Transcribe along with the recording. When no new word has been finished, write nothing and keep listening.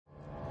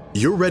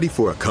You're ready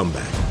for a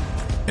comeback.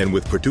 And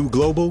with Purdue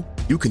Global,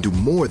 you can do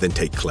more than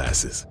take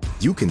classes.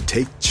 You can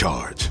take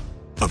charge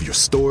of your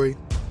story,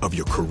 of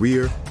your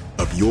career,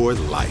 of your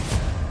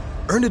life.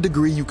 Earn a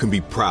degree you can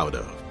be proud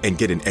of and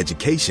get an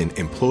education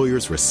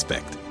employers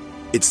respect.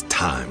 It's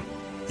time,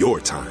 your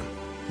time,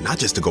 not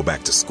just to go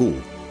back to school,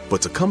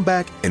 but to come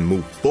back and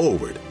move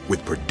forward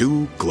with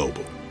Purdue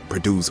Global,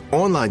 Purdue's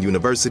online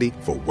university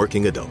for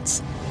working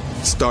adults.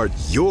 Start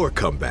your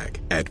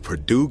comeback at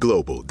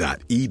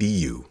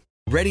purdueglobal.edu.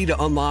 Ready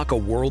to unlock a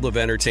world of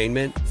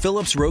entertainment?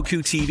 Philips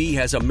Roku TV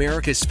has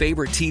America's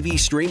favorite TV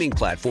streaming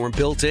platform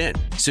built in,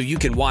 so you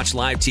can watch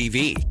live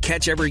TV,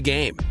 catch every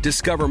game,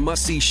 discover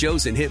must-see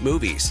shows and hit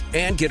movies,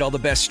 and get all the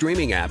best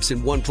streaming apps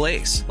in one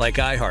place, like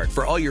iHeart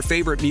for all your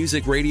favorite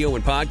music, radio,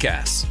 and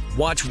podcasts.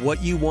 Watch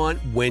what you want,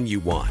 when you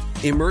want.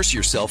 Immerse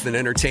yourself in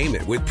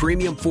entertainment with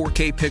premium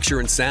 4K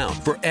picture and sound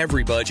for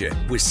every budget,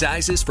 with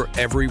sizes for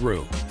every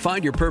room.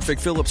 Find your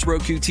perfect Philips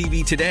Roku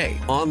TV today,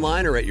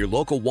 online or at your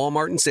local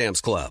Walmart and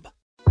Sam's Club.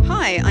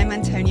 Hi, I'm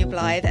Antonia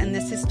Blythe, and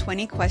this is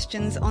 20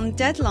 Questions on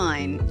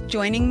Deadline.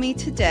 Joining me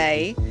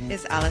today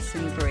is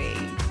Alison Brie.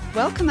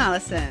 Welcome,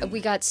 Alison.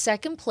 We got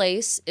second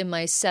place in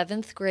my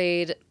 7th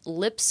grade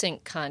lip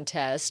sync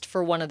contest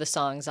for one of the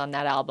songs on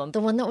that album.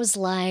 The one that was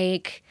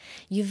like,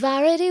 "You've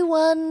already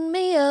won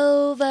me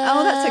over."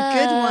 Oh, that's a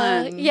good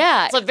one.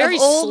 Yeah. It's a very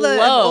slow. Of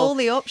all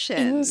the options.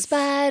 In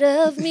spite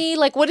of me.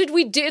 Like, what did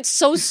we do? It's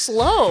so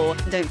slow.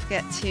 Don't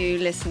forget to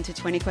listen to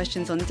 20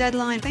 Questions on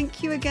Deadline.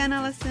 Thank you again,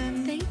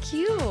 Alison. Thank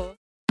you.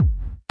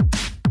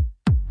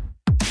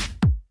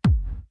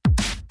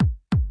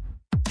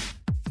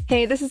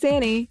 Hey, this is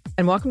Annie,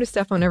 and welcome to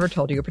Stuff I Never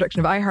Told You, a production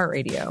of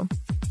iHeartRadio.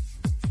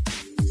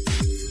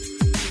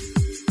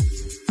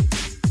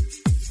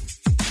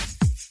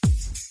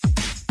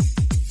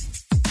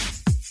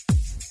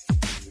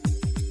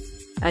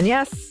 And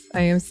yes, I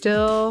am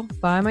still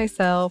by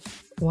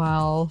myself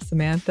while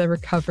Samantha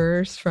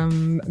recovers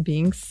from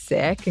being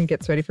sick and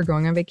gets ready for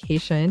going on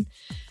vacation.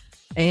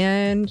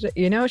 And,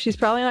 you know, she's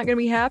probably not going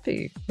to be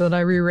happy that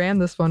I reran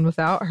this one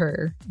without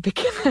her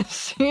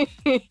because she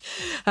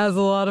has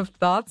a lot of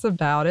thoughts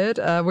about it.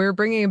 We're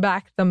bringing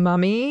back The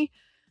Mummy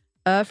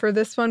for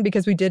this one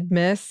because we did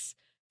miss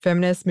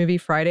Feminist Movie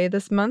Friday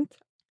this month.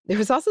 There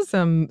was also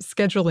some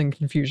scheduling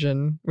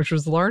confusion, which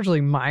was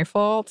largely my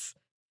fault,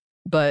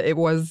 but it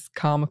was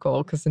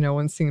comical because no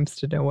one seems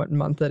to know what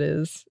month it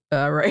is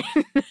right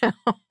now.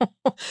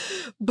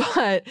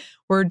 But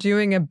we're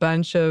doing a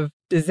bunch of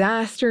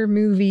disaster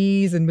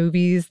movies and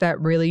movies that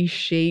really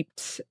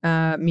shaped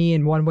me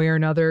in one way or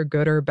another,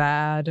 good or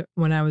bad,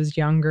 when I was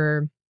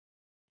younger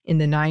in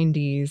the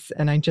 90s.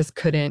 And I just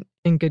couldn't,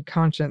 in good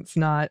conscience,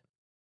 not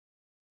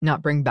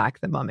bring back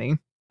The Mummy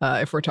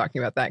if we're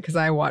talking about that, because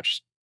I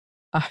watched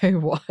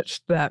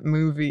that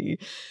movie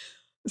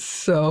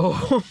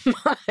so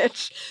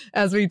much,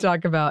 as we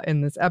talk about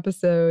in this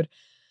episode.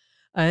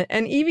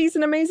 And Evie's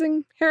an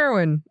amazing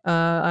heroine.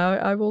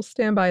 I will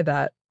stand by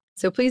that.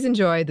 So please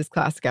enjoy this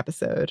classic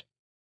episode.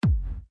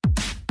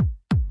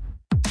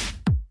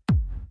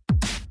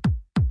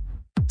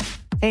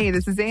 Hey,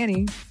 this is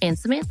Annie. And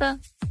Samantha.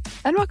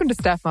 And welcome to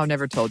Stuff Mom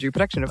Never Told You,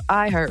 production of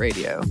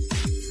iHeartRadio.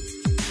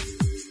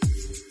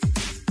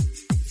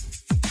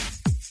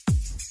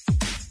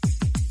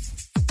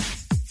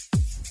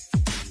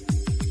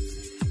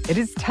 It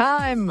is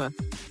time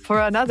for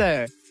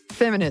another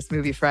Feminist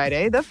Movie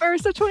Friday, the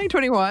first of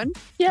 2021.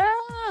 Yeah.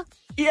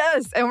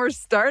 Yes, and we're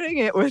starting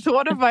it with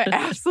one of my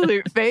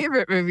absolute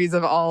favorite movies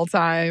of all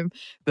time,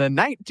 the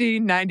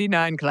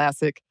 1999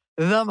 classic,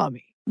 The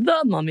Mummy.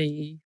 The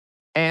Mummy.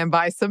 And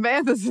by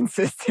Samantha's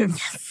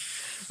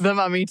insistence, The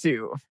Mummy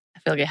 2. I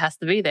feel like it has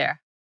to be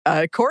there.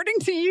 According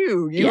to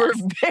you, you were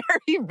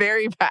very,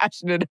 very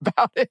passionate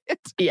about it.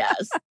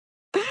 Yes.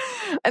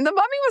 And The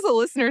Mummy was a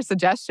listener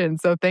suggestion,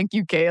 so thank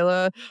you,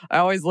 Kayla. I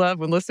always love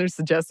when listeners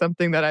suggest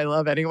something that I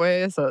love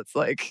anyway, so it's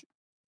like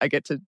I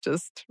get to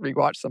just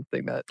rewatch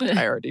something that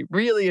I already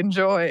really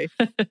enjoy.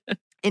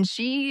 And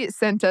she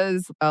sent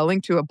us a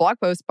link to a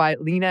blog post by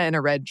Lena in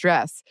a Red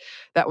Dress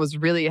that was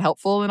really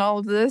helpful in all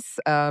of this,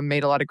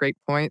 made a lot of great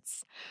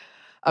points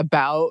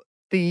about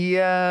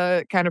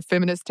the kind of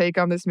feminist take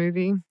on this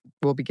movie.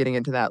 We'll be getting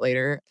into that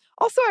later.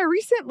 Also, I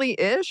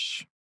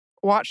recently-ish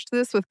watched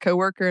this with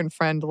coworker and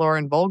friend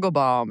Lauren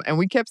Vogelbaum, and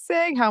we kept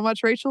saying how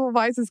much Rachel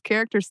Weisz's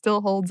character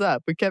still holds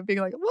up. We kept being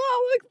like, "Wow,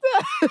 look at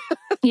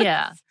that!"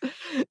 Yeah,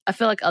 I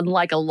feel like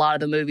unlike a lot of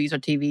the movies or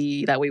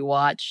TV that we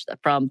watched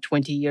from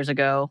 20 years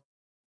ago,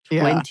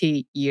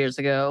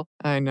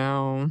 I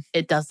know,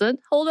 it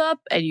doesn't hold up,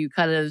 and you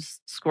kind of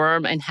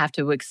squirm and have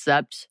to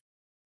accept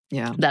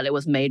that it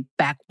was made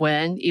back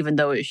when, even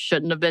though it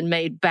shouldn't have been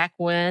made back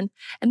when.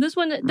 And this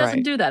one, it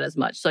doesn't do that as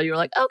much. So you're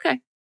like, okay,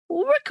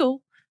 well, we're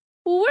cool.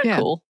 We're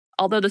cool.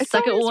 Although the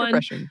second one,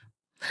 refreshing.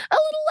 A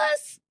little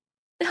less.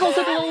 It holds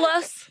up a little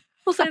less.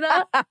 We'll say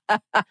that.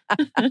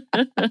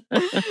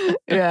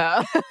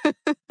 Yeah.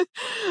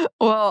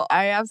 Well,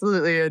 I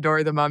absolutely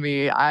adore The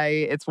Mummy.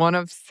 It's one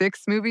of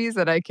 6 movies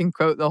that I can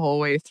quote the whole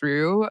way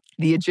through.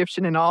 The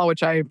Egyptian and all,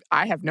 which I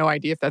have no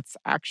idea if that's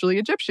actually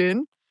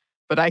Egyptian,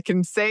 but I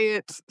can say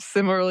it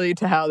similarly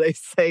to how they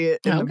say it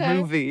in the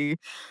movie.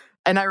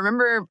 And I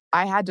remember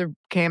I had to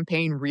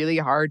campaign really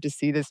hard to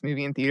see this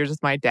movie in theaters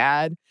with my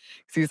dad.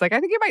 Because he was like,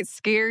 I think it might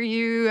scare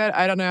you.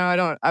 I don't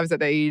know. I was at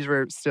the age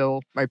where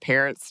still my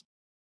parents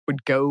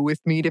would go with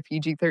me to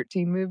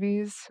PG-13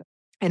 movies.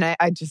 And I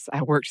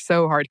worked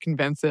so hard to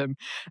convince him.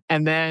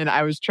 And then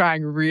I was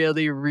trying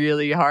really,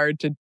 really hard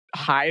to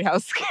hide how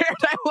scared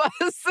I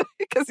was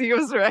because he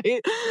was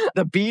right.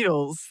 The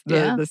Beatles,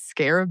 the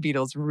scare of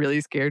Beatles really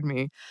scared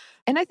me.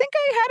 And I think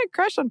I had a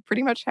crush on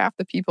pretty much half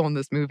the people in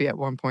this movie at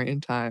one point in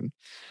time.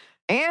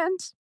 And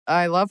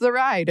I love the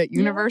ride at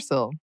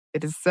Universal.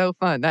 It is so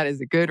fun. That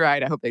is a good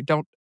ride. I hope they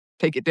don't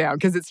take it down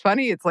because it's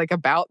funny. It's like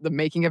about the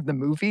making of the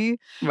movie.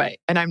 Right.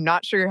 And I'm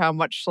not sure how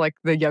much like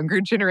the younger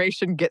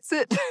generation gets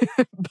it,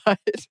 but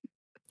it's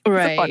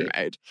a fun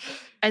ride.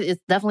 And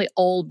it's definitely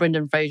old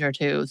Brendan Fraser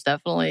too. It's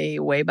definitely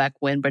way back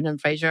when Brendan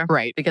Fraser.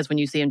 Right. Because when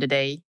you see him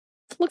today,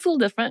 it looks a little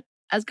different.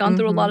 Has gone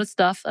through a lot of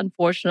stuff,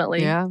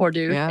 unfortunately. Poor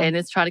dude. Yeah. And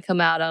it's trying to come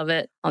out of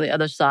it on the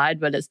other side,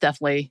 but it's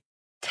definitely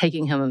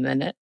taking him a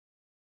minute.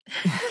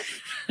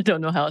 I don't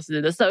know how else to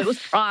do this. So it was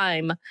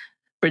prime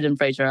Brendan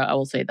Fraser, I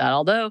will say that.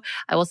 Although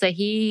I will say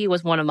he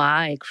was one of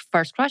my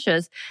first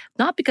crushes,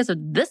 not because of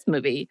this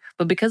movie,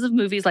 but because of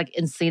movies like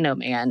Encino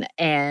Man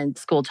and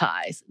School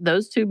Ties.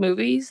 Those two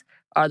movies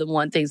are the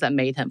one things that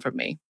made him for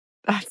me.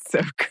 That's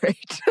so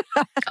great.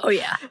 Oh,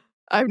 yeah.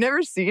 I've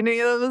never seen any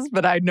of those,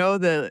 but I know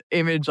the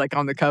image like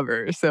on the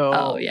cover. So,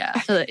 oh,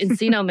 yeah. So the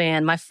Encino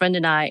Man, my friend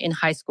and I in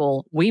high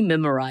school, we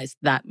memorized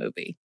that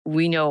movie.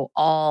 We know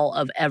all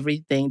of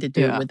everything to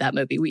do with that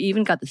movie. We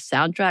even got the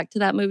soundtrack to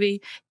that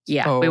movie.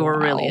 Yeah, we were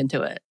really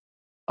into it.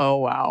 Oh,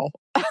 wow.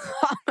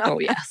 Oh,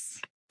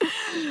 yes.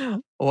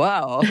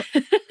 Wow.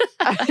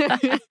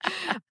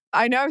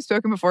 I know I've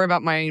spoken before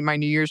about my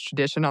New Year's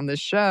tradition on this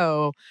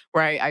show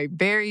where I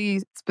very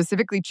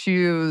specifically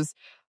choose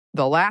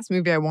the last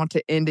movie I want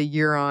to end a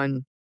year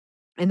on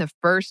and the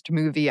first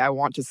movie I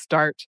want to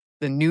start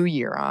the new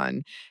year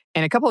on.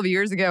 And a couple of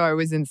years ago, I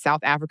was in South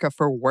Africa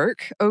for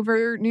work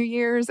over New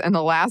Year's. And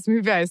the last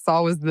movie I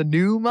saw was The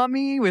New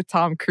Mummy with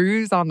Tom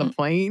Cruise on the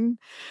plane.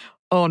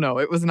 Oh, no,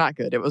 it was not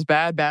good. It was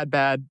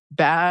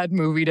bad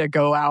movie to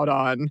go out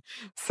on.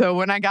 So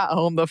when I got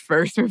home, the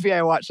first movie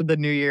I watched of the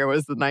new year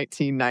was the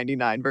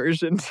 1999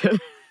 version to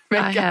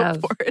make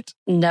up for it.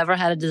 Never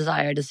had a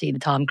desire to see the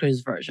Tom Cruise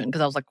version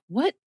because I was like,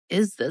 what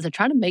is this? They're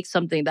trying to make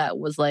something that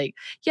was like,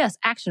 yes,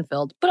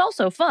 action-filled, but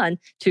also fun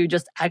to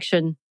just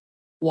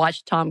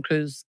watch Tom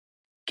Cruise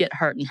get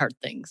hurt and hurt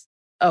things.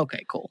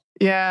 Okay, cool.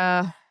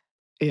 Yeah.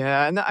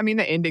 Yeah. And I mean,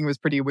 the ending was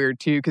pretty weird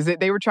too, because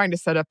they were trying to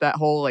set up that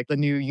whole like the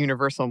new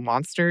Universal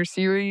Monster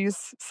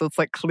series. So it's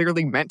like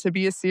clearly meant to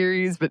be a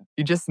series, but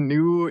you just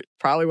knew it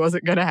probably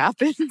wasn't going to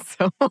happen.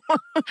 So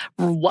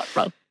what,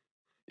 bro?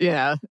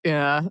 Yeah.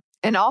 Yeah.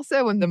 And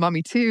also in The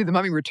Mummy 2, The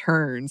Mummy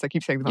Returns. I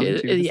keep saying The Mummy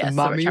 2. Yes, The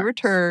Mummy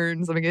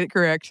Returns. Let me get it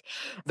correct.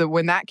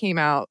 When that came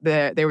out,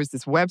 there was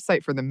this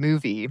website for the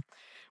movie,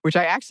 which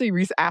I actually,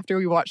 after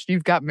we watched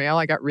You've Got Mail,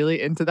 I got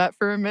really into that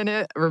for a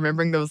minute.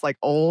 Remembering those like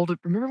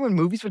remember when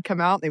movies would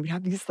come out, they would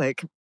have these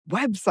like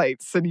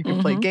websites and you could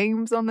play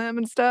games on them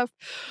and stuff.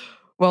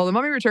 Well, The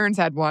Mummy Returns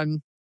had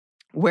one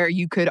where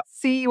you could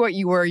see what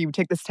you were. You would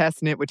take this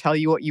test and it would tell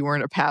you what you were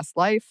in a past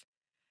life.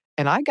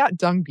 And I got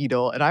dung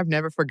beetle and I've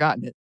never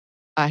forgotten it.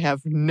 I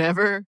have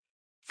never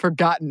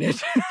forgotten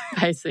it.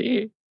 I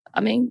see.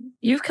 I mean,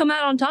 you've come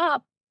out on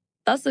top.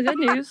 That's the good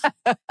news.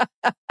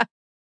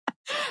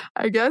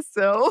 I guess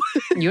so.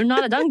 You're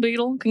not a dung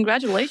beetle.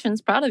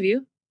 Congratulations. Proud of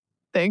you.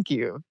 Thank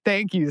you.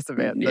 Thank you,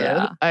 Samantha.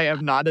 Yeah. I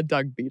am not a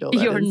dung beetle.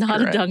 You're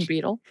not a dung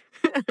beetle.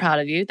 Proud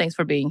of you. Thanks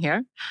for being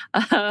here.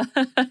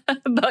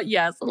 But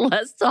yes,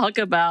 let's talk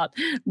about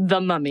The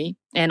Mummy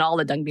and all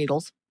the dung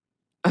beetles.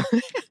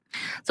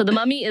 So The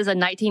Mummy is a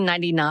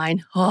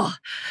 1999,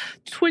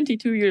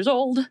 22 years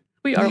old.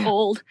 We are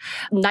old.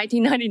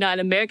 1999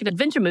 American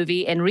adventure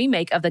movie and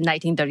remake of the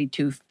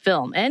 1932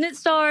 film. And it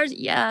stars,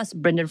 yes,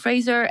 Brendan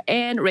Fraser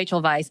and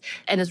Rachel Weisz,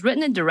 and is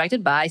written and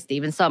directed by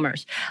Stephen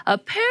Sommers.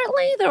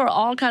 Apparently, there were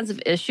all kinds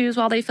of issues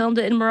while they filmed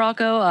it in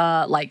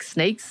Morocco, like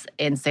snakes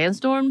and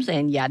sandstorms,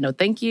 and yeah, no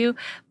thank you.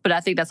 But I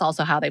think that's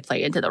also how they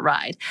play into the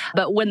ride.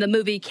 But when the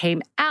movie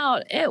came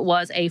out, it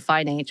was a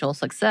financial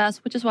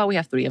success, which is why we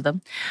have 3 of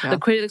them. Yeah. The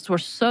critics were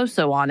so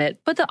on it,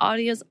 but the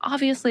audience,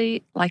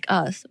 obviously, like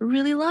us,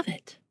 really love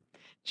it.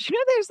 Did you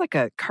know there's like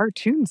a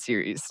cartoon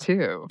series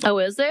too? Oh,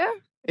 is there?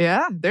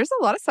 Yeah, there's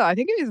a lot of stuff. I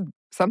think it was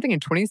something in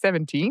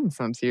 2017,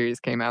 some series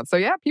came out. So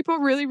yeah, people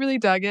really, really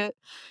dug it.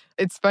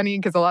 It's funny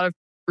because a lot of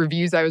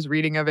reviews I was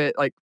reading of it,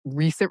 like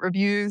recent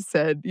reviews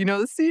said, the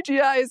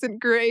CGI isn't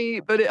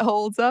great, but it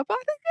holds up. I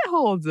think it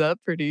holds up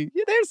pretty.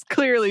 Yeah, there's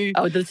clearly...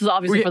 Oh, this is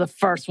obviously for the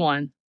first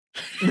one.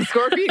 The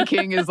Scorpion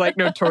King is like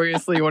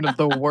notoriously one of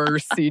the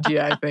worst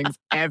CGI things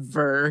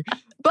ever.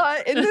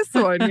 But in this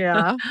one,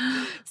 yeah.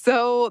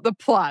 So the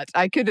plot,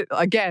 I could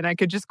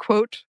just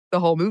quote the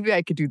whole movie.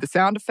 I could do the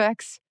sound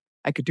effects.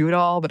 I could do it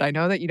all, but I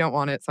know that you don't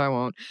want it, so I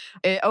won't.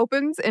 It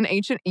opens in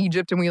ancient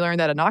Egypt, and we learn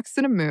that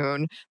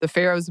Anck-su-namun, the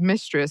pharaoh's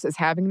mistress, is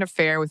having an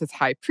affair with his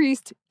high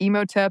priest,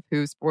 Imhotep,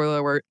 who,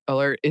 spoiler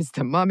alert, is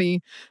the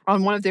mummy.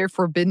 On one of their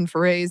forbidden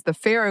forays, the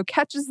pharaoh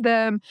catches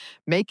them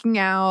making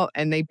out,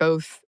 and they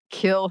both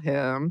kill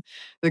him.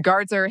 The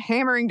guards are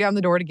hammering down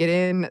the door to get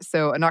in,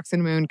 so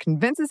Anck-su-namun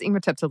convinces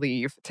Imhotep to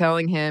leave,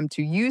 telling him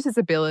to use his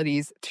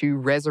abilities to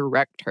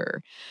resurrect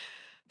her.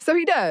 So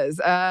he does,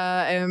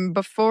 and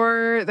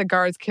before the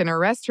guards can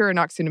arrest her,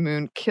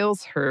 Anck-su-namun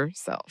kills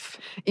herself.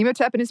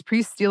 Imhotep and his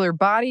priests steal her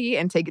body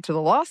and take it to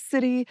the lost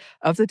city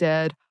of the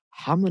dead,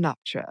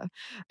 Hamunaptra.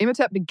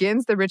 Imhotep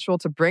begins the ritual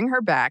to bring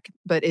her back,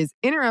 but is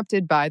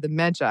interrupted by the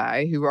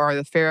Magi, who are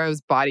the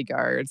pharaoh's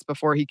bodyguards,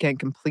 before he can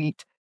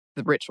complete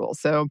the ritual.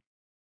 So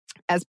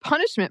as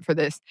punishment for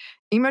this,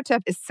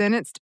 Imhotep is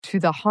sentenced to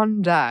the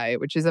Handai,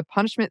 which is a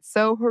punishment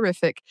so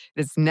horrific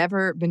it has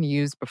never been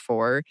used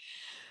before.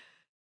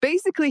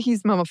 Basically,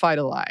 he's mummified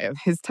alive.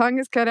 His tongue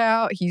is cut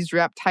out, he's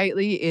wrapped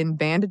tightly in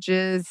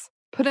bandages,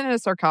 put in a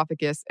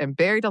sarcophagus, and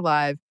buried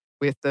alive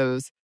with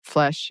those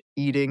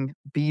flesh-eating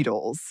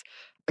beetles.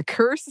 A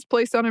curse is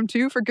placed on him,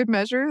 too, for good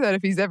measure, that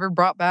if he's ever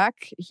brought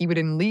back, he would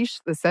unleash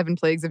the 7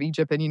 plagues of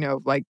Egypt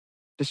and,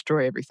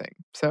 destroy everything.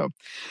 So,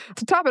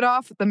 to top it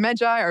off, the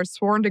Magi are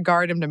sworn to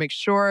guard him to make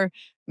sure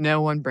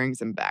no one brings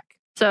him back.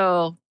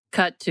 So,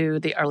 cut to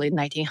the early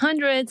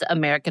 1900s,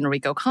 American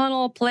Rick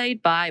O'Connell,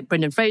 played by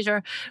Brendan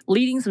Fraser,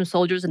 leading some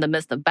soldiers in the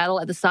midst of battle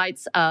at the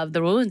sites of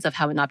the ruins of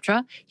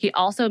Hamunaptra. He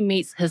also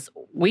meets his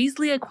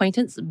Weasley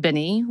acquaintance,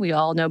 Benny. We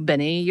all know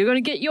Benny. You're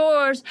going to get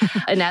yours.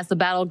 And as the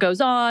battle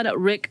goes on,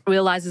 Rick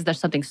realizes there's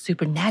something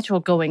supernatural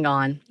going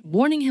on,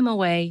 warning him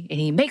away, and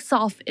he makes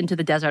off into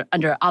the desert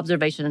under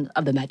observation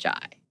of the Magi.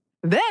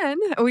 Then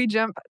we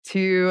jump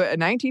to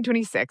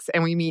 1926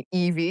 and we meet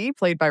Evie,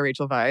 played by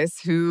Rachel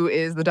Weisz, who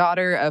is the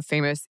daughter of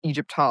famous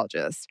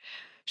Egyptologists.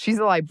 She's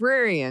a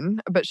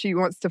librarian, but she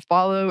wants to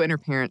follow in her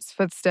parents'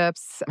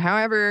 footsteps.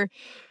 However,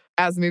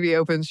 as the movie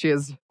opens, she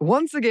has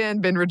once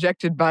again been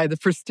rejected by the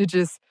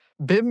prestigious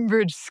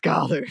Bimbridge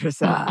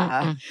Scholars.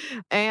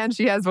 And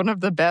she has one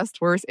of the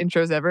worst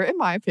intros ever, in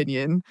my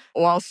opinion,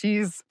 while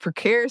she's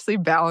precariously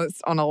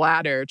balanced on a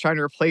ladder trying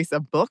to replace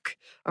a book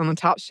on the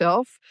top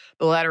shelf.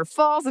 The ladder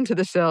falls into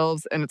the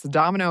shelves, and it's a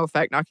domino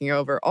effect, knocking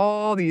over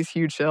all these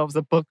huge shelves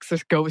of books.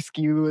 Just go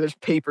askew. There's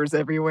papers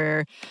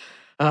everywhere.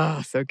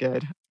 Oh, so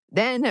good.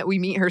 Then we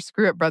meet her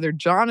screw-up brother,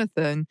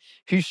 Jonathan,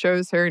 who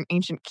shows her an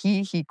ancient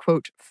key he,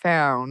 quote,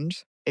 found,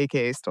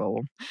 aka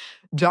stole.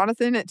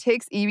 Jonathan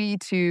takes Evie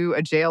to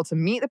a jail to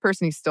meet the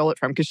person he stole it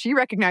from, because she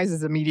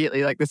recognizes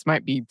immediately, this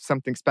might be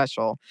something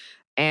special.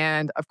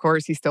 And, of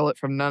course, he stole it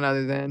from none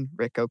other than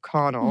Rick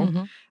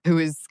O'Connell, who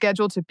is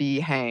scheduled to be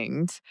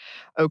hanged.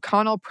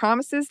 O'Connell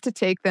promises to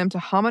take them to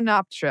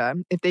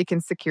Hamunaptra if they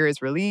can secure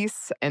his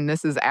release. And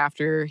this is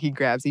after he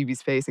grabs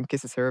Evie's face and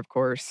kisses her, of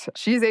course.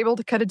 She's able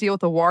to cut a deal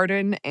with the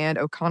warden, and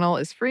O'Connell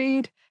is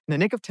freed in the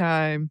nick of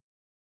time.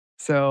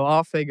 So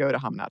off they go to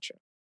Hamunaptra.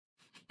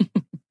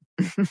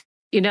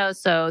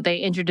 So they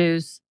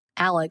introduce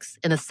Alex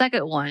in the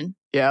second one,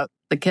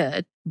 the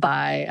kid,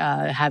 by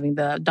having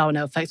the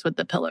domino effects with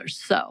the pillars.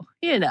 So,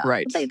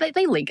 right.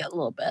 they link it a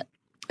little bit.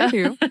 I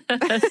do.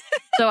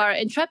 So our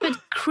intrepid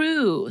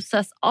crew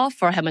sets off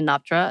for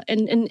Hamunaptra,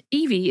 and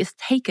Evie is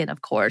taken,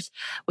 of course,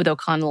 with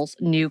O'Connell's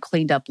new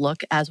cleaned up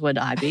look, as would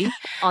I be.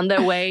 On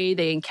their way,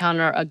 they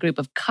encounter a group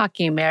of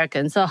cocky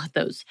Americans. Oh,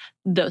 those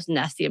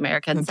nasty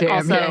Americans.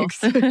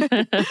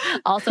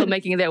 Also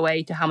making their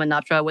way to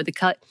Hamunaptra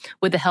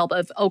with the help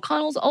of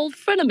O'Connell's old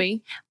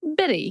frenemy,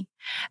 Biddy.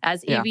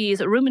 As Evie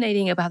is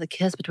ruminating about the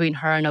kiss between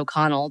her and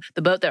O'Connell,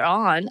 the boat they're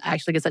on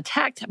actually gets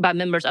attacked by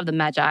members of the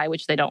Magi,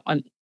 which they're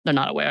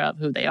not aware of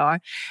who they are.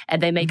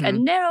 And they make a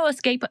narrow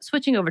escape,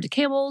 switching over to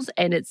camels.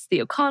 And it's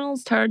the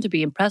O'Connells' turn to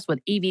be impressed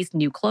with Evie's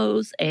new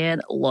clothes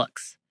and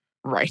looks.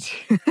 Right.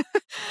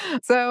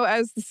 So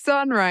as the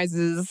sun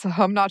rises,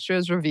 Hamunaptra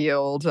is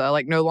revealed,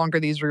 no longer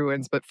these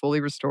ruins, but fully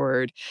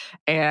restored.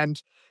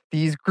 And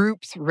these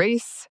groups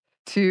race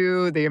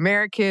to the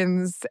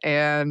Americans,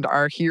 and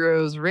our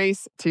heroes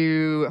race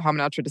to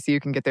Hamunaptra to see who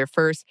can get there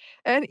first.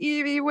 And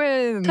Evie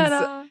wins.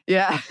 Ta-da!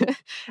 Yeah.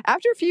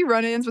 After a few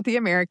run-ins with the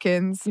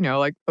Americans,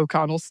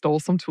 O'Connell stole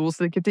some tools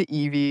to get to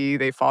Evie.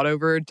 They fought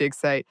over a dig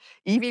site.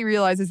 Evie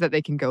realizes that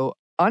they can go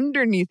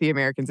underneath the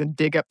Americans and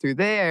dig up through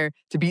there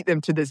to beat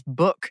them to this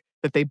book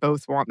that they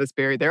both want that's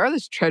buried there, or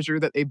this treasure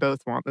that they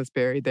both want that's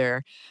buried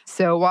there.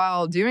 So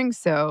while doing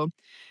so,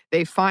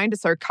 they find a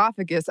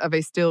sarcophagus of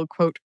a still,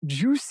 quote,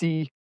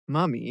 juicy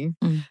mummy.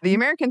 The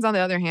Americans, on the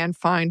other hand,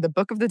 find the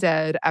Book of the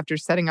Dead after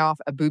setting off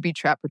a booby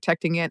trap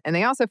protecting it. And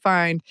they also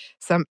find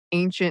some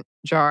ancient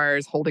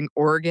jars holding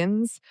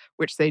organs,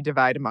 which they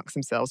divide amongst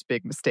themselves.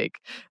 Big mistake.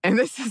 And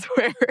this is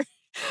where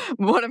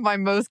One of my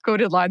most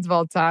quoted lines of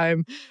all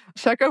time.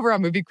 Chuck over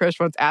on Movie Crush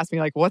once asked me,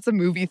 like, what's a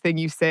movie thing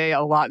you say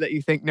a lot that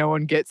you think no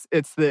one gets?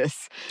 It's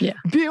this. Yeah.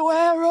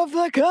 Beware of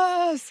the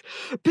curse.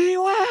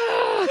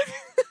 Beware.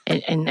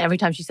 And every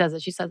time she says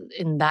it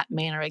in that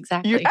manner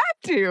exactly. You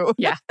have to.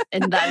 Yeah,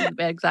 in that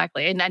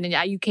exactly. And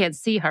you can't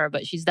see her,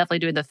 but she's definitely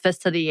doing the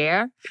fist to the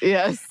air.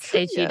 Yes.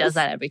 And she does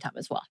that every time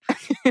as well.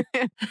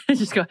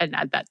 Just go ahead and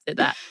add that to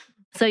that.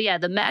 So yeah,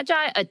 the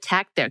Magi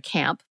attack their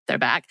camp, their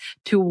back,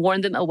 to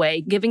warn them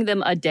away, giving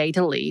them a day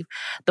to leave.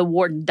 The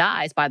warden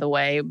dies, by the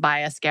way,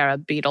 by a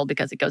scarab beetle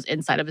because it goes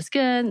inside of his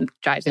skin,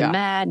 drives him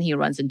mad, and he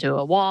runs into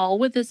a wall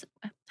with his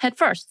head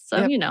first.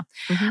 So,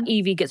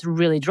 Evie gets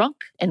really drunk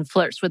and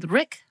flirts with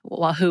Rick,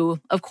 who,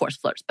 of course,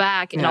 flirts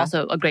back. And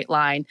also a great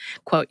line,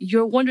 quote,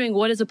 "You're wondering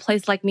what is a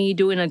place like me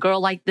doing a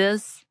girl like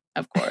this?"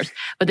 Of course.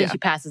 But then she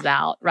passes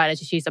out right as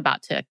she's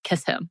about to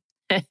kiss him.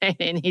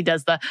 And he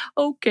does the,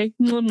 okay,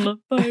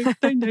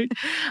 bye, night.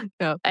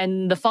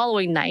 And the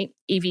following night,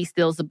 Evie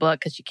steals the book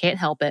because she can't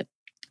help it,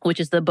 which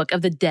is the Book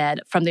of the Dead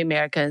from the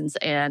Americans.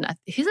 And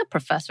he's a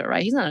professor,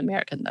 right? He's not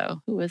American,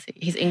 though. Who is he?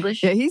 He's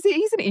English? Yeah, he's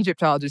an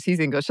Egyptologist. He's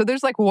English. So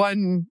there's like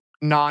one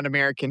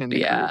non-American in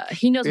the group.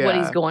 He knows what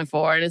he's going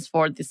for. And it's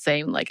for the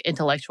same like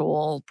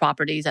intellectual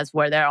properties as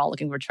where they're all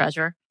looking for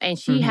treasure. And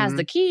she has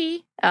the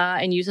key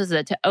and uses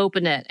it to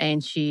open it.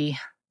 And she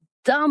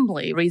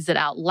dumbly reads it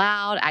out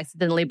loud,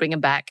 accidentally bringing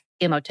back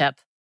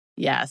Imhotep.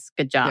 Yes,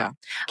 good job. Yeah.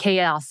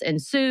 Chaos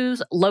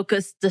ensues.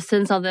 Locusts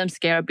descends on them.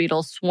 Scarab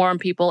beetles swarm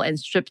people and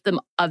strip them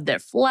of their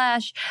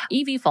flesh.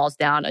 Evie falls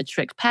down a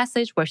trick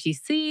passage where she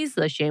sees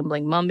the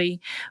shambling mummy,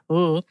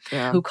 who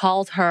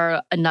calls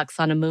her a nux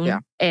on a moon. Yeah.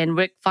 And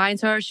Rick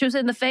finds her, shoots it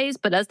in the face,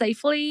 but as they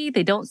flee,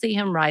 they don't see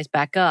him rise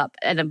back up.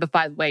 And then,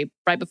 by the way,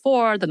 right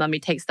before, the mummy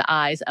takes the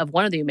eyes of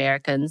one of the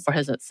Americans for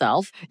his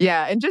itself.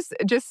 Yeah, and just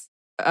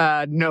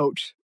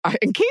note,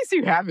 in case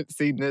you haven't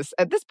seen this,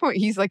 at this point,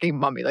 he's like a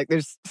mummy. Like,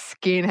 there's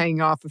skin hanging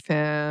off of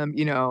him,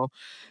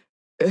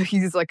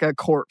 he's like a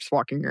corpse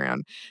walking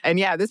around. And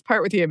yeah, this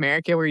part with the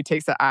American where he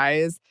takes the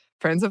eyes,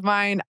 friends of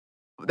mine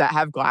that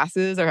have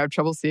glasses or have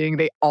trouble seeing,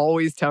 they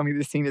always tell me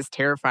this scene is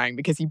terrifying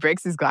because he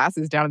breaks his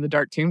glasses down in the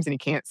dark tombs and he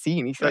can't see.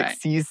 And he like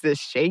sees this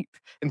shape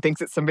and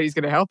thinks that somebody's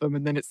going to help him.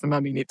 And then it's the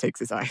mummy and it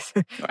takes his eyes.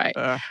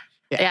 Right.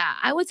 Yeah,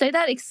 I would say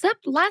that,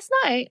 except last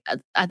night,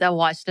 I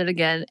watched it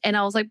again, and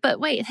I was like, but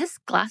wait, his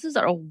glasses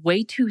are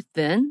way too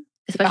thin,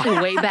 especially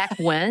way back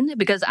when,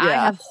 because I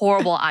have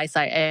horrible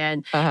eyesight.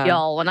 And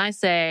y'all, when I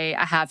say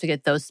I have to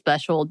get those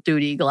special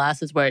duty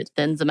glasses where it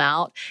thins them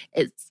out,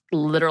 it's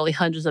literally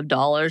hundreds of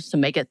dollars to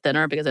make it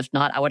thinner, because if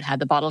not, I would have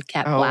the bottle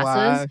cap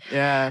glasses. Wow.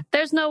 Yeah.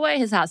 There's no way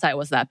his eyesight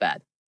was that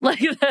bad. Like,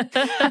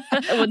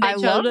 I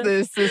love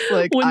this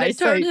like when they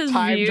turned his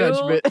time view,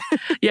 judgment.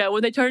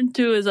 When they turned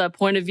to his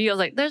point of view, I was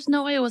like, there's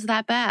no way it was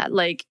that bad.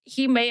 Like,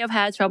 he may have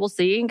had trouble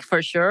seeing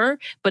for sure,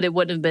 but it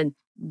wouldn't have been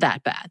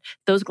that bad.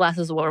 Those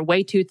glasses were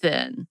way too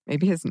thin.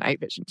 Maybe his night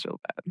vision's real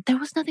bad. There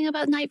was nothing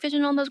about night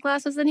vision on those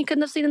glasses that he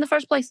couldn't have seen in the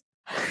first place.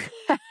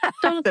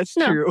 That's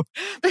true.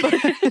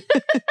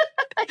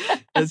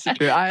 That's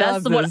true.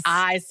 That's what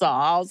I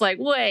saw. I was like,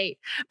 wait,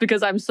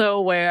 because I'm so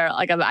aware.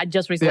 Like, I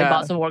just recently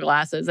bought some more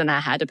glasses and I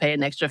had to pay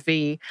an extra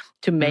fee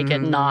to make it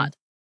not,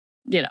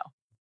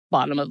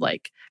 bottom of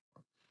like,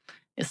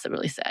 it's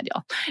really sad,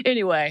 y'all.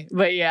 Anyway,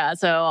 but yeah,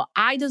 so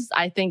I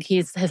think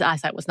his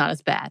eyesight was not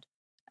as bad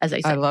as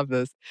they say. I love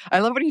this. I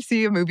love when you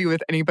see a movie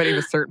with anybody of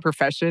a certain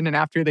profession and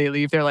after they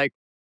leave, they're like,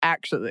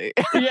 actually.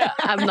 Yeah,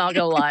 I'm not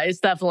gonna lie. It's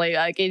definitely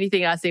like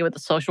anything I see with the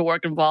social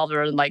work involved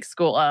or in like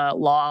school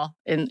law,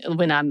 and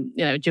when I'm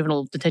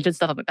juvenile detention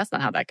stuff, I'm like, that's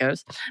not how that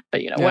goes.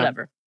 But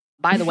whatever.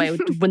 By the way,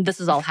 when this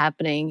is all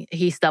happening,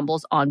 he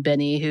stumbles on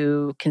Benny,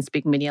 who can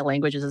speak many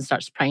languages, and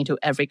starts praying to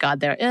every god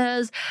there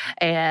is.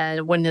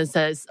 And when he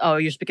says, "Oh,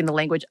 you're speaking the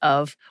language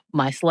of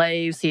my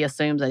slaves," he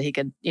assumes that he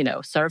could,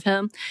 serve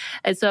him.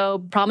 And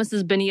so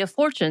promises Benny a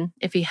fortune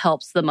if he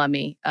helps the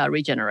mummy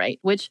regenerate,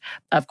 which,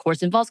 of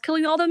course, involves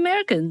killing all the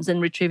Americans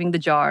and retrieving the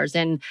jars.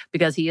 And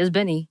because he is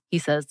Benny, he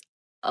says,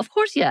 "Of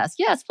course, yes,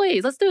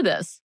 please, let's do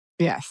this."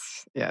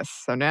 Yes.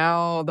 So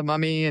now the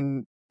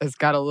mummy has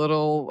got a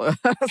little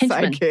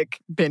sidekick,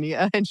 Benny,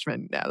 a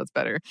henchman. Yeah, that's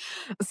better.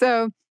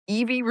 So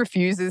Evie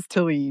refuses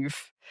to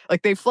leave.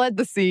 Like, they fled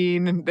the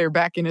scene. They're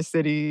back in a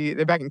city.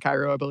 They're back in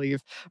Cairo, I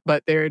believe.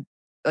 But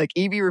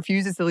Evie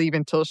refuses to leave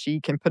until she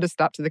can put a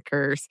stop to the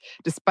curse,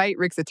 despite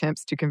Rick's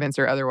attempts to convince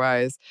her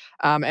otherwise.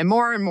 And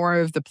more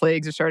of the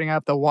plagues are starting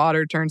up. The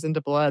water turns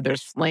into blood.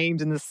 There's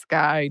flames in the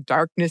sky.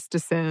 Darkness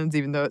descends,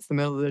 even though it's the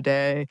middle of the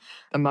day.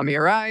 The mummy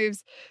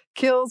arrives,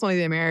 kills one of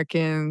the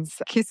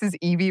Americans, kisses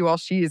Evie while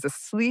she is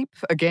asleep,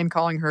 again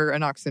calling her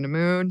an ox and a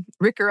moon.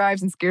 Rick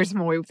arrives and scares him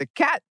away with a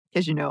cat,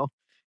 because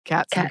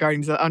cats are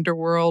guardians of the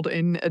underworld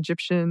in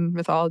Egyptian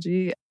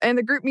mythology. And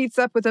the group meets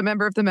up with a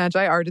member of the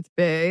Magi, Ardith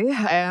Bey,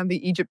 and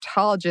the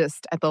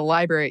Egyptologist at the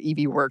library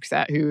Evie works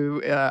at,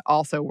 who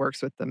also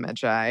works with the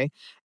Magi.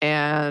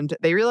 And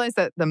they realize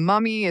that the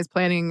mummy is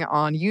planning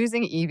on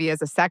using Evie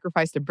as a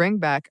sacrifice to bring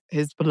back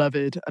his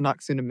beloved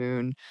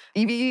Anck-su-namun.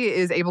 Evie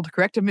is able to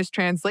correct a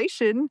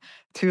mistranslation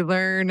to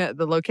learn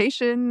the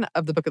location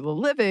of the Book of the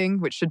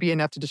Living, which should be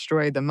enough to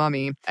destroy the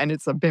mummy. And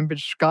it's a Bimbid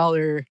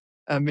scholar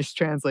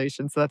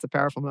mistranslation, so that's a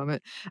powerful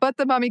moment. But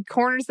the mummy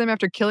corners them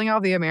after killing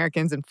all the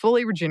Americans and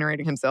fully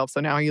regenerating himself,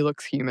 so now he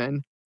looks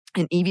human.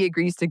 And Evie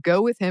agrees to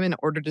go with him in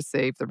order to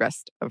save the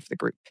rest of the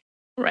group.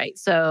 Right,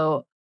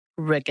 so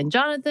Rick and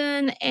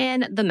Jonathan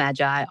and the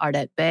Magi,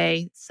 Ardette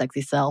Bay,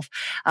 sexy self,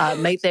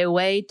 make their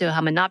way to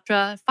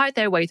Hamunaptra, fight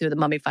their way through the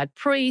mummified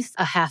priest,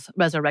 a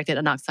half-resurrected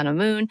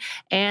Anck-su-namun,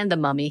 and the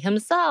mummy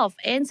himself,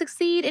 and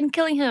succeed in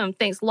killing him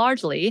thanks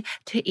largely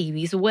to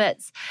Evie's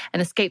wits,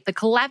 and escape the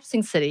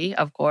collapsing city,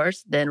 of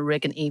course. Then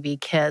Rick and Evie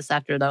kiss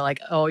after they're like,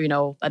 oh,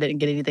 I didn't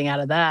get anything out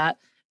of that.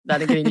 I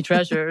didn't get any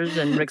treasures.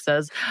 And Rick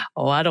says,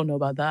 oh, I don't know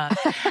about that.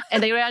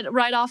 And they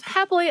ride off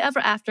happily ever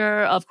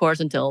after, of course,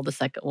 until the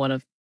second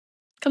one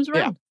comes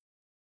around.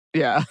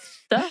 Yeah.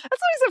 That's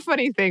always a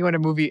funny thing when a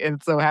movie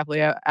ends so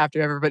happily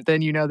after ever, but then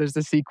there's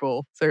a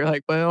sequel. So you're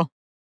like, well,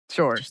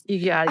 sure.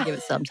 You gotta give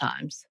it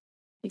sometimes.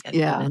 You gotta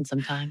give it in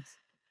sometimes.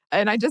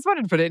 And I just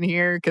wanted to put it in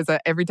here because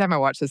every time I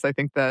watch this, I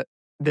think that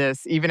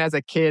even as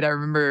a kid, I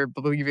remember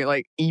believing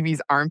like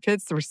Evie's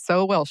armpits were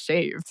so well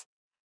shaved.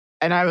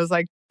 And I was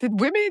like, did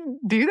women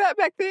do that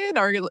back then?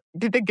 Or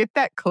did they get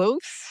that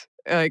close?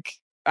 Like,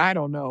 I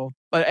don't know.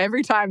 But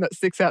every time that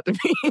sticks out to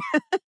me.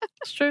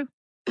 It's true.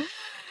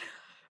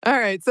 All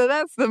right, so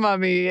that's The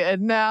Mummy.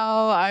 And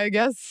now I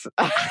guess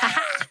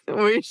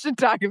we should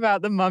talk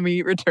about The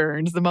Mummy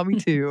Returns, The Mummy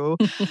 2.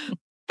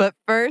 But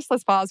first,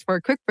 let's pause for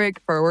a quick break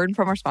for a word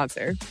from our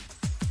sponsor.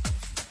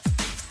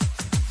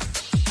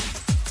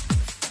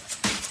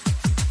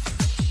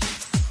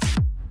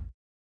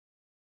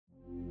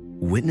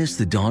 Witness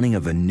the dawning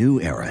of a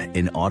new era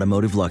in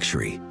automotive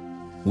luxury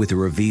with a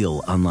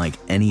reveal unlike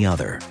any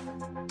other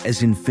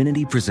as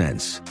Infiniti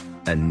presents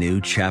a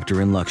new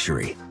chapter in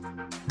luxury,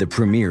 the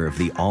premiere of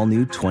the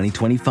all-new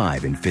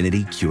 2025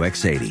 Infiniti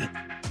QX80.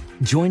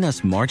 Join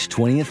us March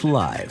 20th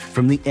live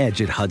from the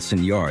Edge at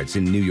Hudson Yards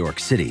in New York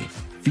City,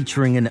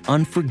 featuring an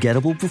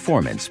unforgettable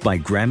performance by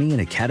Grammy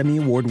and Academy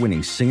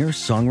Award-winning singer,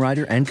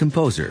 songwriter, and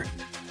composer,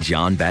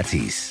 Jon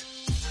Batiste.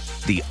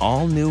 The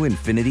all-new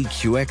Infiniti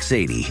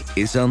QX80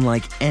 is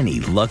unlike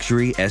any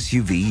luxury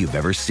SUV you've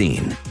ever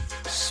seen.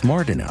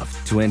 Smart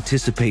enough to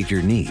anticipate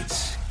your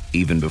needs,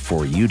 even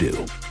before you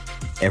do.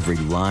 Every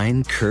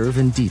line, curve,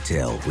 and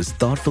detail was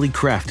thoughtfully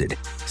crafted,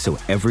 so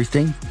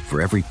everything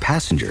for every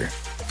passenger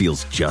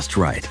feels just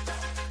right.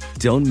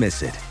 Don't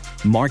miss it.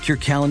 Mark your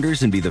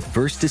calendars and be the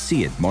first to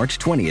see it March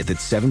 20th at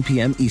 7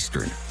 p.m.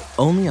 Eastern,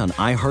 only on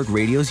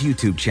iHeartRadio's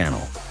YouTube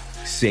channel.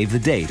 Save the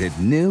date at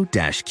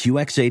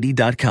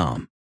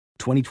new-QX80.com.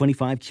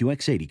 2025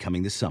 QX80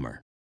 coming this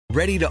summer.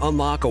 Ready to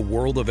unlock a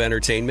world of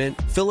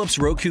entertainment? Philips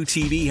Roku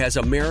TV has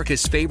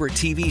America's favorite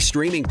TV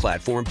streaming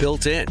platform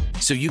built in,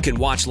 so you can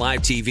watch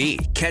live TV,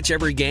 catch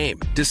every game,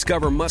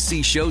 discover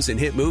must-see shows and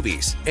hit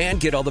movies, and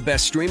get all the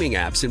best streaming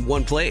apps in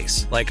one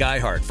place, like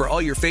iHeart for all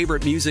your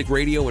favorite music,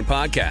 radio, and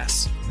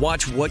podcasts.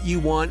 Watch what you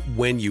want,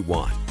 when you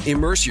want.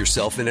 Immerse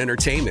yourself in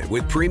entertainment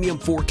with premium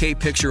 4K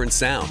picture and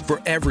sound for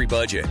every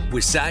budget,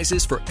 with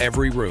sizes for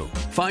every room.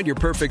 Find your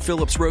perfect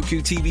Philips Roku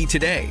TV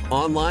today,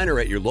 online or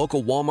at your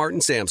local Walmart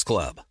and Sam's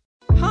Club.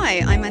 Hi,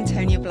 I'm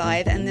Antonia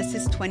Blythe, and this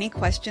is 20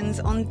 Questions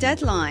on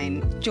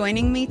Deadline.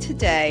 Joining me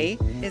today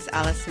is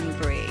Alison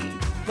Brie.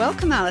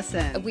 Welcome,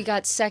 Alison. We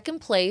got second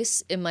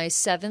place in my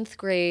 7th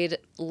grade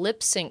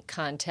lip sync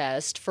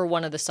contest for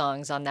one of the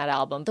songs on that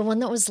album. The one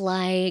that was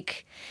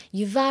like,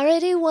 you've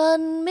already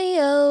won me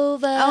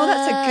over. Oh,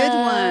 that's a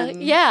good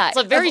one. Yeah. It's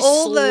a very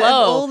slow. Of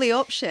all the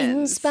options.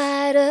 In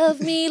spite of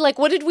me. Like,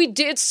 what did we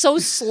do? It's so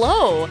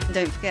slow.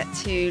 Don't forget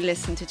to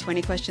listen to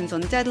 20 Questions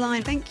on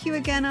Deadline. Thank you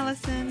again,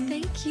 Alison.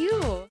 Thank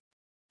you.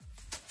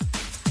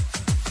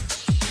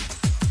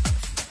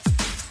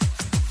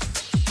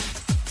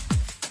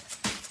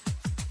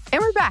 And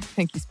we're back.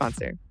 Thank you,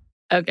 sponsor.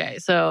 Okay,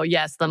 so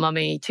yes, The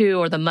Mummy 2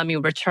 or The Mummy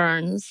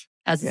Returns,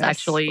 as it's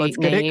actually let's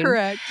named. Get it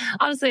correct.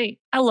 Honestly,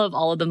 I love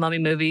all of the Mummy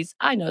movies.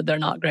 I know they're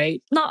not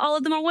great. Not all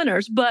of them are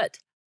winners, but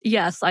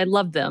yes, I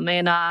love them.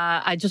 And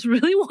I just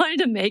really wanted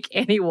to make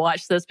Annie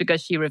watch this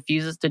because she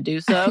refuses to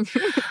do so.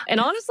 And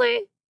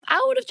honestly,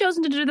 I would have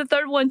chosen to do the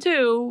third one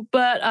too,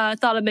 but I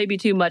thought it may be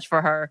too much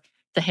for her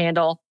to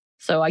handle.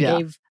 So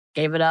I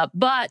gave it up.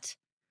 But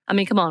I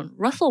mean, come on,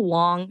 Russell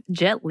Wong,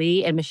 Jet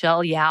Li, and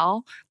Michelle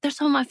Yeoh, they're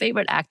some of my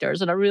favorite actors,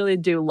 and I really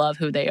do love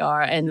who they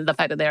are and the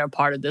fact that they're a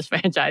part of this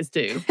franchise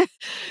too.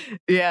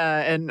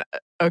 Yeah, and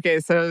okay,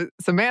 so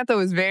Samantha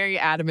was very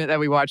adamant that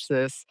we watch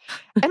this,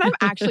 and I'm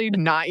actually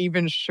not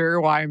even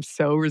sure why I'm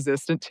so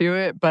resistant to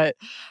it, but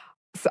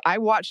so I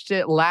watched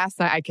it last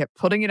night. I kept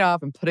putting it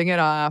off,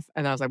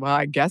 and I was like, well,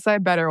 I guess I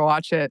better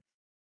watch it.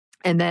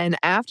 And then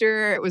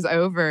after it was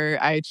over,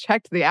 I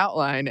checked the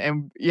outline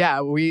and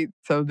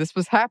so this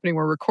was happening.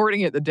 We're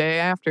recording it the day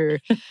after.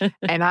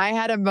 And I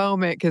had a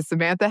moment because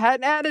Samantha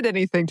hadn't added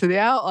anything to the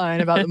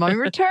outline about The Mummy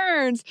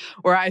Returns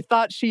where I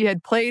thought she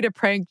had played a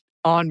prank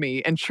on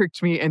me and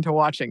tricked me into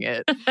watching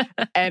it.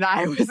 And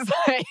I was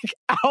like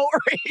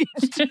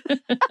outraged.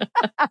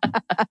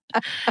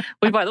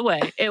 Which, by the way,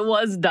 it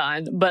was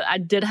done. But I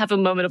did have a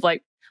moment of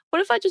like,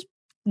 what if I just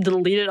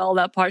deleted all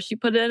that part she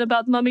put in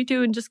about the mummy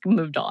too and just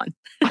moved on?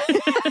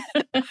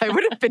 I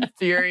would have been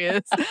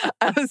furious.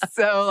 I was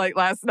so like,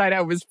 last night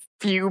I was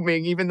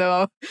fuming, even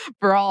though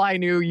for all I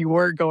knew we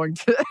were going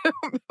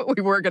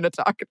to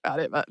talk about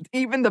it. But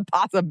even the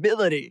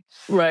possibility.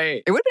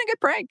 Right. It would have been a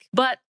good prank.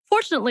 But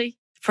fortunately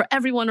for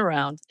everyone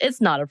around, it's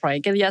not a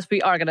prank. And yes,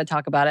 we are going to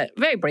talk about it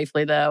very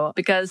briefly though,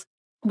 because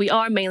we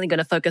are mainly going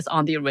to focus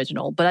on the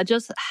original. But I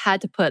just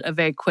had to put a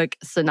very quick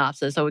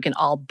synopsis so we can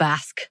all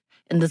bask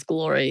in this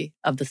glory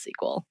of the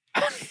sequel.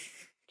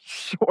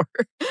 Sure.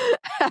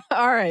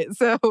 All right.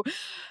 So,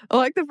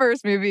 like the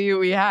first movie,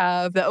 we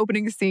have the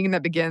opening scene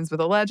that begins with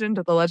the legend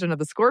of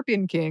the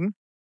Scorpion King,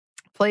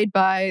 played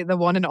by the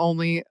one and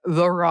only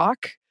The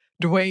Rock,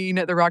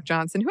 Dwayne "The Rock"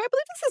 Johnson, who I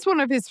believe this is one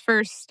of his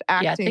first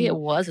acting. Yeah, I think it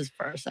was his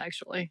first,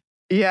 actually.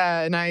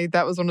 Yeah, and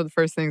that was one of the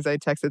first things I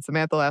texted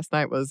Samantha last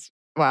night was,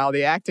 wow,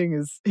 the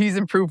acting he's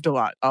improved a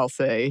lot, I'll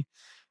say.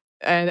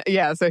 And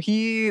yeah, so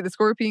the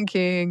Scorpion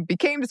King,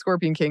 became the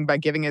Scorpion King by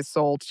giving his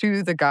soul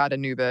to the god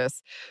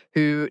Anubis,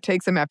 who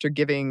takes him after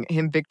giving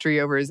him victory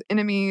over his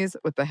enemies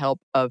with the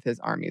help of his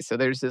army. So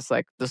there's this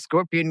like, the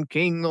Scorpion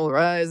King will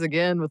rise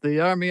again with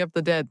the army of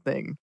the dead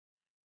thing.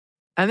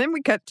 And then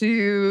we cut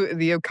to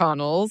the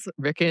O'Connells,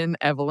 Rick and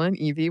Evelyn,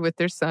 Evie with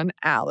their son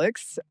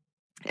Alex.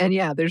 And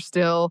yeah, they're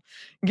still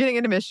getting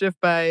into mischief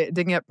by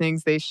digging up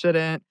things they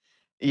shouldn't.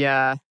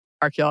 Yeah.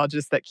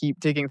 Archaeologists that keep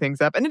digging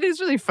things up. And it is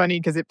really funny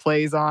because it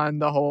plays on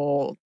the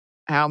whole,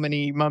 how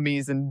many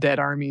mummies and dead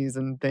armies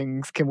and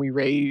things can we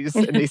raise?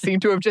 And they seem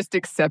to have just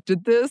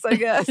accepted this, I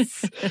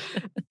guess.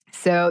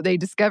 So they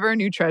discover a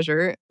new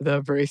treasure,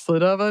 the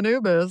bracelet of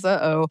Anubis,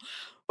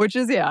 which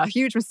is, a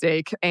huge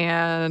mistake.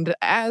 And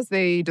as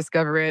they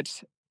discover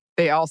it,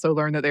 they also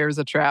learn that there's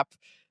a trap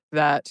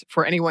that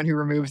for anyone who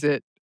removes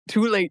it,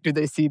 too late do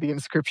they see the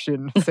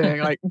inscription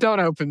saying, like,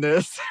 don't open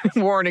this,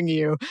 warning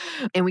you.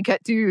 And we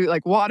cut to,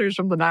 like, waters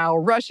from the Nile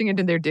rushing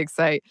into their dig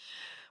site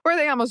where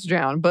they almost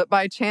drown. But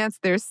by chance,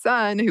 their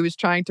son, who is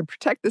trying to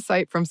protect the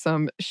site from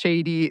some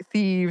shady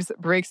thieves,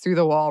 breaks through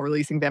the wall,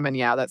 releasing them. And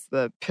yeah, that's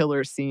the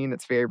pillar scene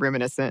that's very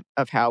reminiscent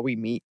of how we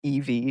meet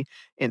Evie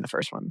in the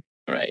first one.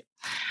 Right.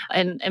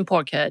 And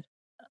poor kid.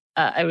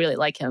 I really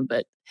like him,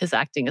 but his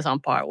acting is on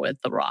par with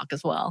The Rock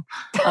as well.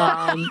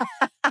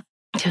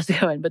 Just go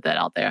ahead and put that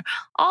out there.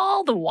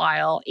 All the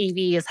while,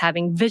 Evie is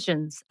having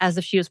visions as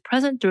if she was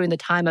present during the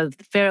time of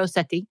Pharaoh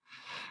Seti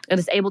and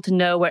is able to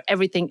know where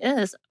everything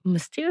is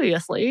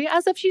mysteriously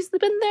as if she's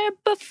been there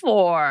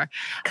before.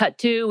 Cut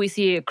to, we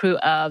see a crew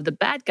of the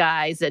bad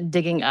guys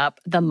digging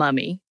up the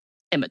mummy,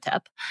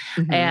 Imhotep.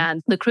 Mm-hmm.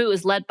 And the crew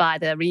is led by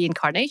the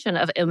reincarnation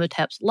of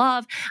Imhotep's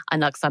love,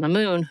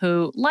 Anck-su-namun,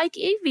 who, like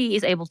Evie,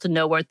 is able to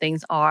know where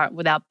things are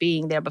without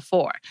being there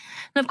before.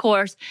 And of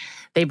course,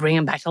 they bring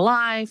him back to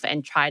life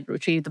and try to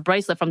retrieve the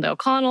bracelet from the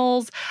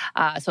O'Connells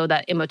so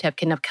that Imhotep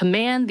can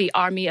command the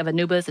army of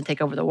Anubis and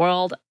take over the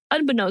world.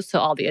 Unbeknownst to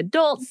all the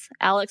adults,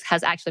 Alex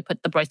has actually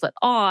put the bracelet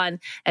on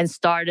and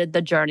started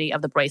the journey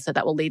of the bracelet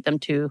that will lead them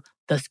to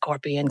the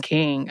Scorpion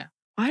King.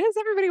 Why does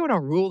everybody want to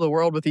rule the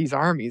world with these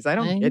armies? I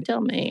don't get it. You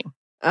tell me.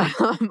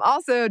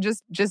 Also,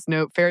 just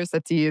note, Pharaoh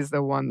Seti is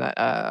the one that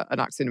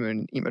Anck-su-namun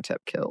and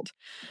Imhotep killed.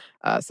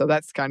 So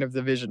that's kind of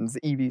the visions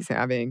Evie's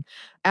having.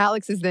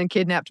 Alex is then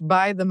kidnapped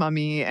by the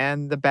mummy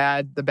and the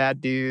bad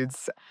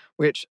dudes,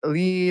 which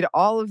lead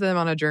all of them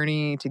on a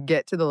journey to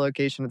get to the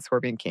location of the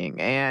Scorpion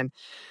King. And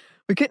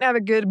we couldn't have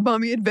a good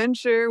mummy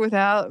adventure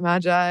without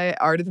Magi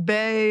Art of the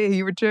Bay.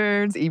 He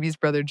returns, Evie's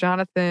brother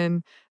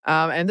Jonathan.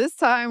 And this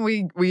time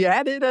we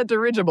added a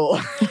dirigible.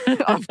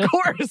 Of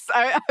course.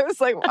 I was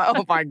like,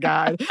 oh my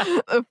God.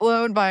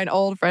 Flown by an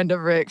old friend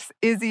of Rick's,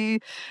 Izzy,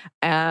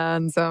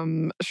 and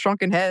some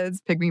shrunken heads,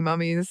 pygmy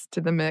mummies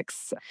to the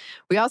mix.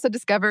 We also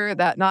discover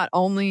that not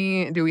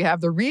only do we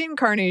have the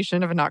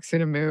reincarnation of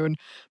Anck-su-namun,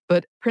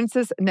 but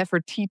Princess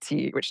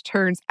Nefertiti, which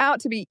turns out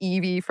to be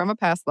Evie from a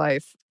past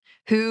life,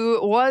 who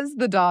was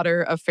the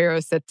daughter of Pharaoh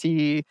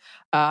Seti.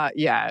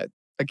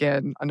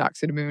 Again,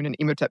 Anck-su-namun, and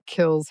Imhotep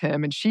kills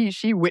him. And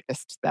she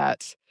witnessed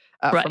that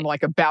from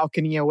like a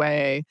balcony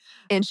away.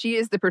 And she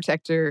is the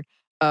protector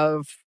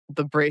of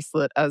the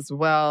bracelet as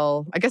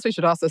well. I guess we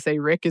should also say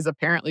Rick is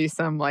apparently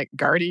some like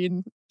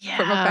guardian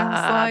from a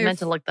past life. I meant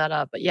to look that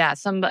up. But yeah,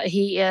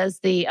 he is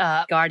the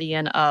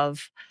guardian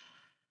of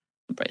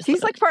the bracelet.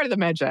 He's like part of the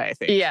Magi, I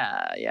think.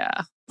 Yeah.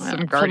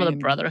 Some of the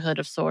brotherhood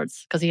of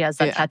sorts, because he has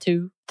that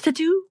tattoo.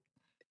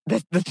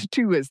 The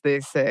tattoo, as they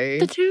say.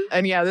 Tattoo.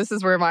 And yeah, this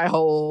is where my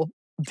whole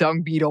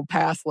dung beetle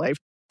past life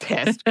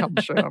test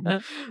comes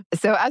from.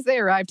 So as they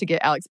arrive to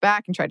get Alex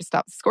back and try to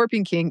stop the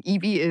Scorpion King,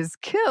 Evie is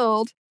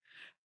killed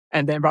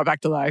and then brought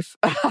back to life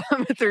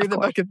through the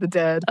Book of the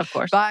Dead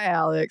by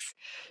Alex.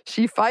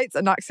 She fights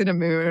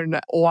Anck-su-namun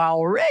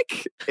while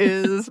Rick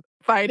is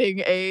fighting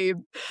a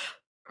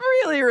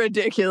really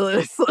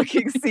ridiculous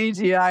looking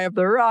CGI of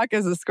The Rock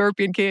as a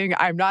Scorpion King.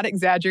 I'm not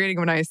exaggerating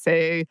when I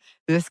say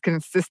this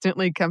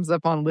consistently comes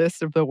up on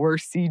lists of the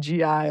worst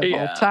CGI of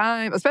all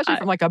time, especially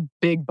from like a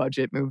big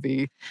budget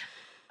movie.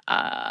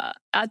 I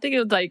think it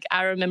was like,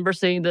 I remember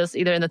seeing this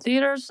either in the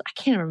theaters, I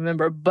can't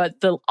remember, but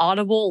the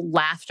audible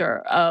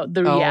laughter,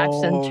 the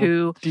reaction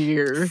to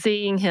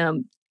seeing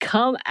him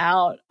come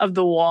out of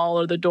the wall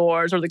or the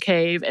doors or the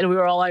cave, and we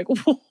were all like,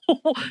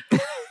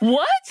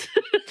 what?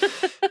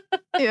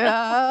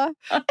 Yeah. And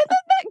then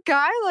that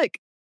guy like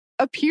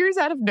appears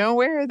out of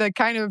nowhere, the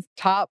kind of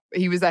top,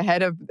 he was the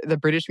head of the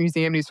British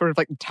Museum, he's sort of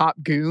like the top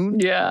goon.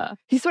 Yeah.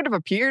 He sort of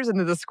appears and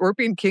the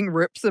Scorpion King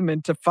rips him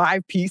into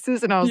 5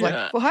 pieces, and I was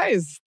like,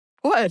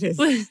 what is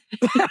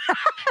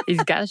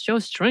he's got to show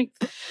strength.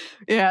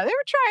 Yeah,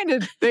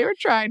 they were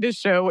trying to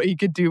show what he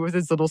could do with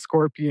his little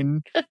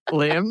scorpion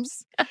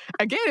limbs.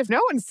 Again, if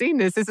no one's seen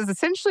this is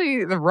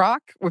essentially The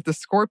Rock with the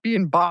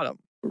scorpion bottom.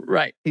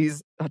 Right.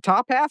 The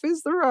top half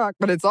is The Rock,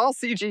 but it's all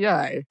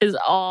CGI. It's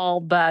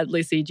all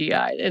badly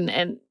CGI'd.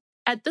 And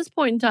at this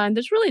point in time,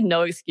 there's really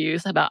no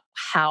excuse about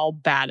how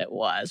bad it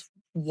was,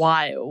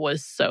 why it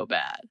was so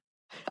bad.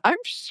 I'm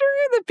sure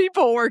the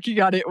people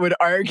working on it would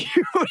argue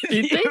with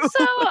you. You think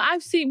so?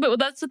 I've seen, but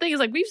that's the thing is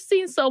like, we've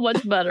seen so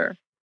much better.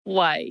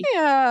 Why?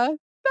 Yeah.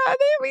 They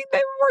were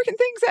working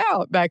things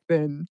out back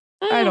then.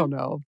 I don't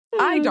know.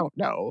 I don't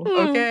know.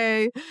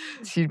 Okay.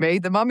 She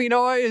made the mummy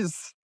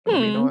noise.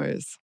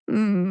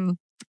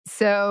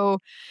 So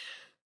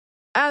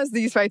as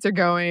these fights are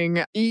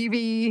going,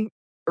 Evie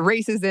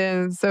races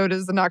in. So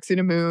does the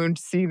Noxuna Moon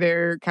to see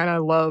their kind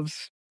of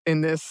loves in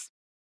this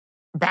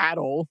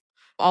battle.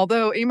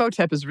 Although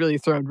Imhotep has really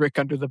thrown Rick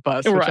under the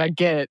bus, which I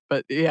get,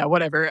 but yeah,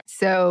 whatever.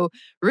 So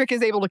Rick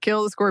is able to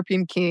kill the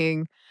Scorpion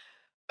King,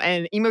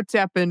 and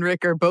Imhotep and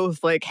Rick are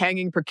both like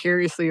hanging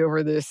precariously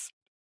over this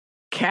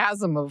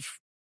chasm of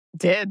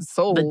dead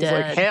souls,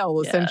 like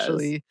hell,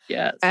 essentially.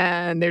 Yes.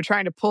 And they're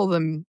trying to pull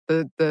them.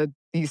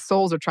 These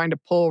souls are trying to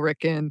pull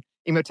Rick and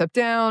Imhotep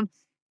down,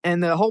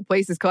 and the whole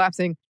place is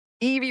collapsing.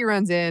 Evie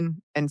runs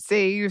in and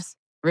saves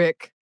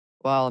Rick,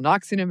 while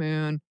Noxuna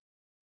Moon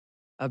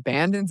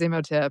abandons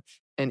Imhotep.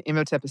 And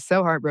Imhotep is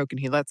so heartbroken,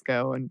 he lets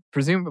go and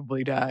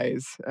presumably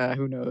dies.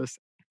 Who knows?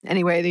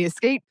 Anyway, they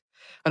escape.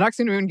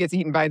 Noxuna Moon gets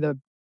eaten by the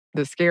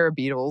scarab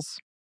beetles.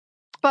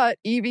 But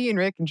Evie and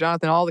Rick and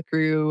Jonathan, all the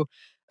crew,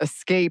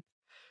 escape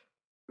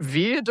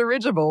via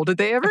dirigible. Did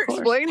they ever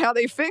explain how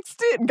they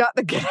fixed it and got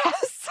the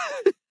gas?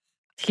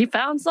 He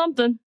found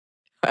something.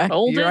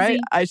 Old You're Izzy. right.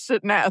 I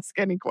shouldn't ask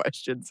any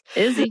questions.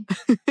 Izzy.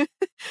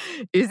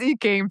 Izzy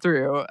came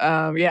through.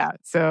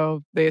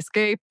 So they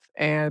escape.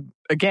 And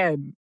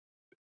again,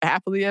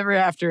 happily ever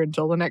after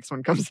until the next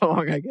one comes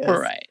along, I guess.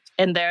 Right.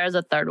 And there's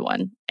a third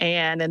one.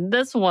 And in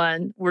this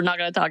one, we're not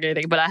going to talk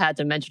anything, but I had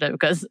to mention it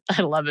because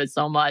I love it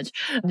so much.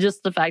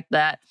 Just the fact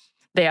that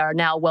they are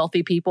now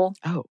wealthy people.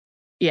 Oh.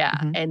 Yeah.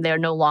 Mm-hmm. And they're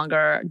no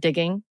longer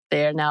digging.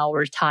 They're now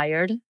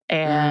retired.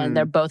 And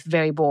they're both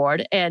very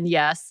bored. And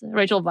yes,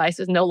 Rachel Weisz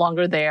is no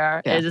longer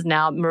there. Yeah. It is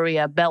now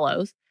Maria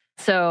Bellows.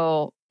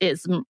 So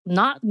it's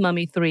not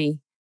Mummy 3.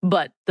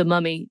 But The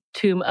Mummy,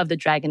 Tomb of the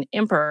Dragon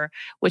Emperor,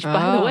 which,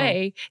 by the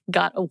way,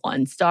 got a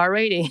 1-star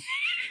rating.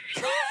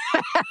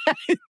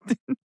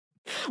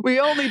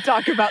 We only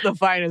talk about the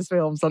finest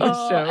films on the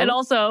show. And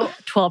also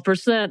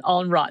 12%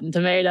 on Rotten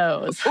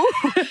Tomatoes. Ooh,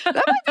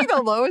 that might be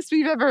the lowest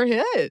we've ever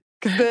hit.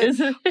 Because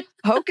the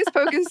Hocus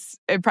Pocus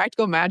and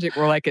Practical Magic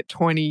were like at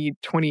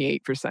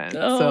 28%.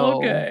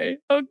 Okay.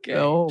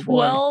 Oh,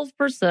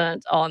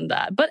 12% on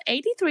that. But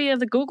 83 of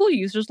the Google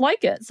users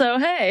like it. So,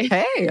 hey.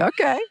 Hey,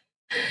 okay.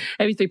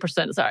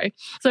 83%, sorry.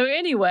 So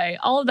anyway,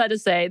 all of that to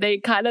say, they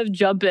kind of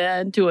jump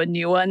into a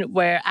new one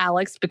where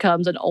Alex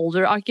becomes an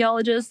older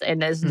archaeologist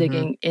and is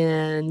digging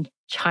in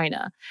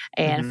China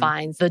and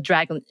finds the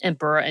Dragon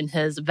Emperor and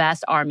his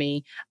vast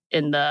army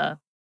in the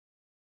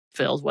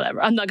fields,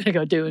 whatever. I'm not going to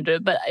go do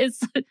it, but it's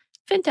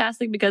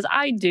fantastic because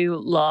I do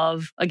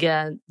love,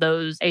 again,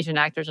 those Asian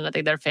actors, and I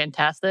think they're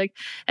fantastic.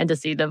 And to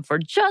see them for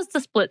just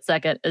a split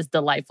second is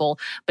delightful.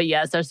 But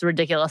yes, there's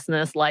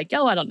ridiculousness like,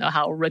 I don't know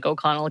how Rick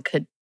O'Connell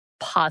could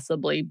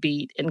possibly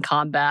beat in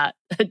combat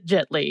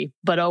Jet Li,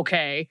 but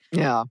okay.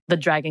 Yeah. The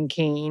Dragon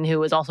King,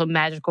 who is also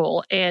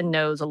magical and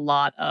knows a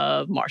lot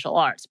of martial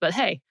arts. But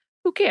hey,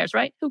 who cares,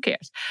 right? Who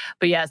cares?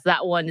 But yes,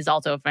 that one is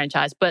also a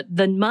franchise. But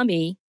The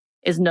Mummy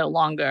is no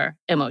longer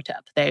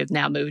Imhotep. They've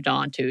now moved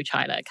on to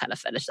China. It kind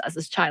of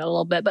fetishizes China a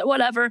little bit, but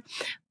whatever.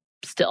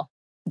 Still,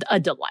 a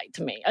delight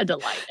to me, a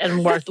delight,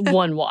 and worth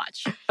one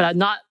watch. But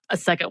not a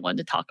second one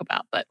to talk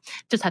about, but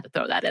just had to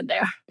throw that in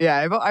there.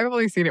 Yeah, I've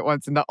only seen it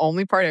once, and the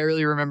only part I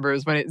really remember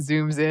is when it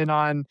zooms in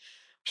on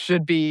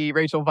should be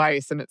Rachel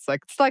Weisz, and it's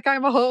like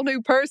I'm a whole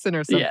new person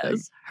or something.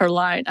 Yes, her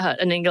line,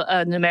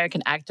 an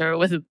American actor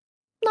with a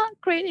not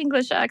great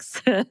English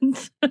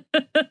accent.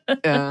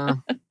 Yeah,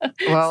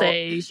 well,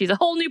 say she's a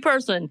whole new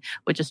person,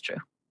 which is true.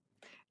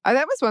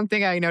 That was one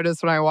thing I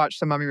noticed when I watched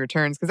The Mummy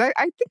Returns, because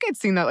I think I'd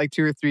seen that like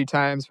 2 or 3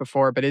 times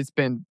before, but it's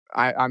been,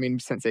 I mean,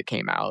 since it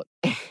came out.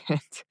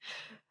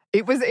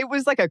 It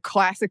was like a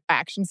classic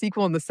action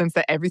sequel in the sense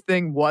that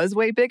everything was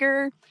way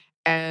bigger.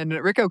 And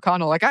Rick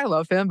O'Connell, like, I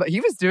love him, but he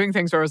was doing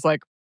things where I was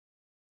like,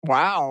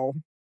 wow,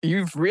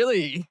 you've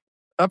really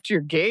upped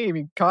your game.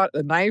 You caught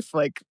a knife,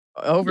 like,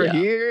 over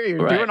here.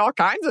 You're doing all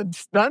kinds of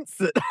stunts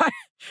that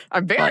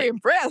I'm very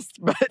impressed.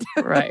 But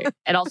right.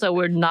 And also,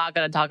 we're not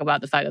going to talk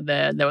about the fact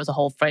that there was a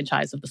whole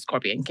franchise of the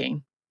Scorpion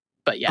King.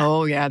 But yeah.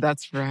 Oh, yeah,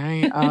 that's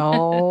right.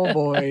 Oh,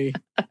 boy.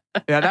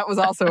 Yeah, that was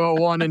also a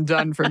one and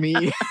done for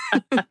me,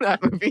 that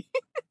movie.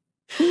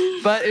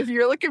 But if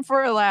you're looking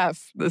for a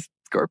laugh, the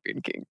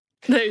Scorpion King.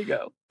 There you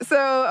go. So,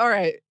 all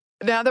right.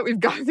 Now that we've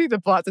gone through the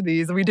plots of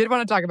these, we did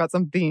want to talk about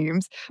some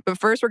themes. But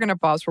first, we're going to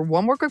pause for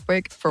one more quick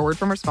break for a word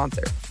from our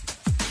sponsor.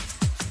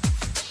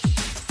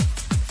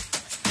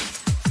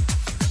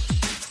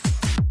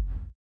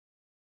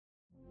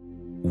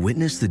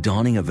 Witness the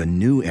dawning of a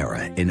new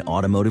era in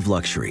automotive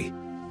luxury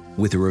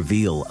with a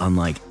reveal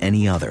unlike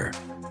any other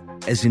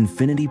as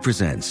Infiniti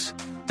presents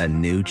a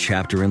new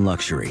chapter in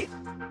luxury,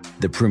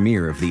 the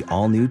premiere of the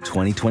all-new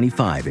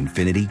 2025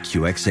 Infiniti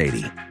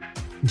QX80.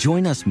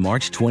 Join us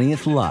March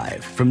 20th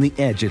live from the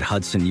Edge at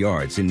Hudson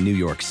Yards in New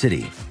York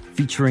City,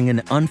 featuring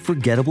an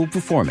unforgettable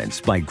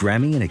performance by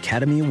Grammy and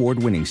Academy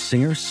Award-winning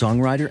singer,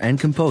 songwriter, and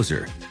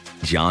composer,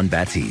 Jon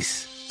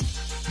Batiste.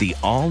 The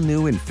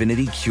all-new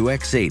Infiniti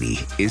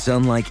QX80 is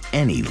unlike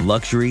any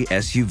luxury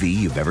SUV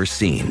you've ever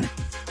seen.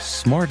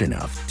 Smart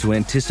enough to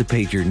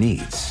anticipate your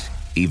needs,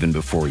 even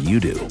before you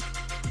do.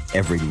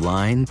 Every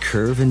line,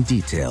 curve, and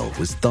detail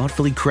was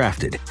thoughtfully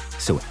crafted,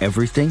 so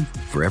everything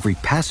for every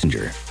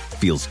passenger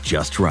feels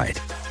just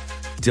right.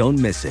 Don't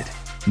miss it.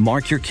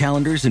 Mark your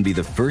calendars and be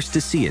the first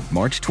to see it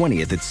March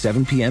 20th at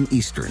 7 p.m.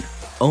 Eastern,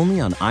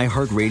 only on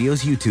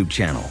iHeartRadio's YouTube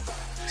channel.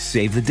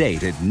 Save the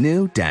date at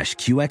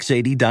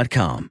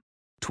new-QX80.com.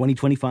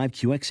 2025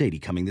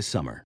 QX80 coming this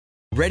summer.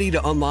 Ready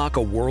to unlock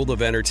a world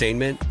of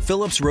entertainment?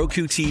 Philips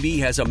Roku TV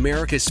has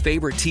America's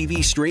favorite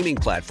TV streaming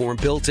platform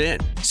built in,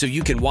 so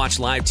you can watch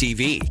live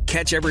TV,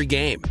 catch every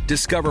game,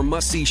 discover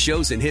must-see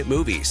shows and hit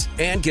movies,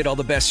 and get all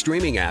the best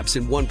streaming apps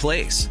in one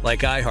place,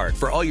 like iHeart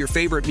for all your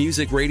favorite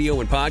music,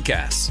 radio, and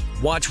podcasts.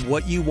 Watch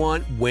what you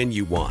want, when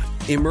you want.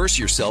 Immerse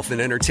yourself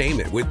in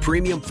entertainment with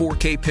premium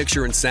 4K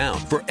picture and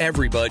sound for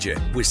every budget,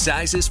 with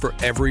sizes for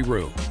every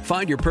room.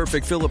 Find your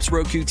perfect Philips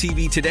Roku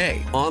TV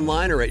today,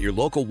 online or at your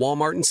local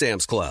Walmart and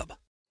Sam's Club.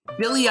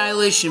 Billie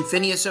Eilish and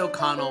Phineas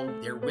O'Connell,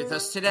 they're with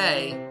us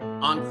today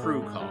on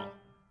Crew Call.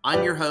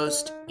 I'm your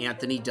host,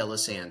 Anthony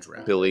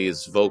D'Alessandro.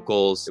 Billie's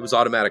vocals, it was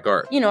automatic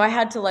art. You know, I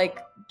had to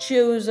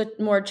choose a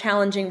more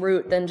challenging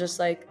route than just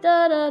da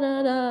da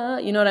da da.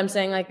 You know what I'm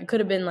saying? It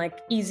could have been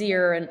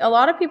easier. And a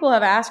lot of people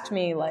have asked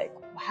me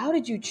how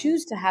did you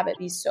choose to have it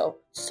be so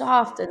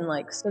soft and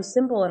so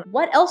simple? And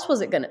what else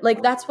was it gonna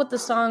that's what the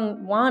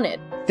song wanted.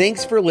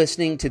 Thanks for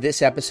listening to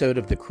this episode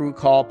of the Crew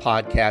Call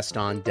podcast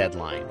on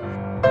Deadline.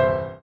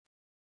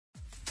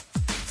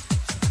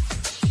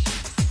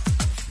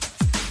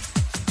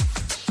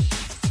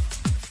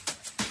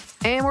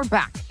 And we're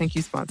back. Thank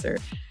you, sponsor.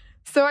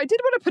 So I did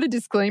want to put a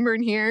disclaimer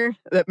in here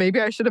that maybe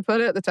I should have put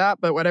it at the top,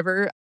 but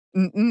whatever.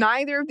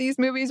 Neither of these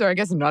movies, or I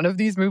guess none of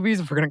these movies,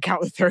 if we're going to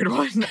count the third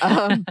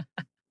one,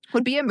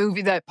 would be a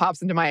movie that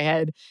pops into my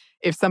head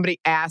if somebody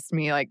asked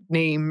me,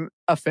 name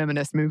a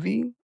feminist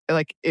movie.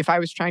 If I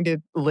was trying to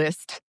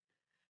list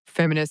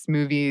feminist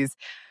movies,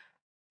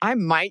 I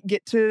might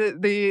get to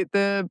the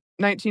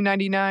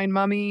 1999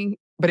 Mummy,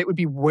 but it would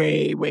be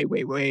way, way,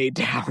 way, way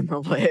down the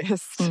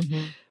list.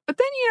 Mm-hmm. But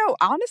then,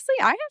 honestly,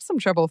 I have some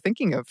trouble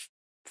thinking of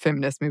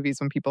feminist movies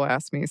when people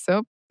ask me.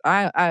 So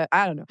I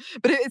don't know.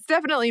 But it's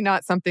definitely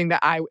not something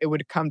that it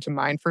would come to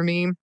mind for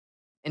me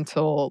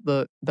until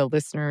the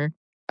listener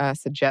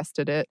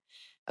suggested it.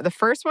 The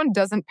first one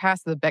doesn't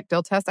pass the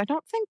Bechdel test. I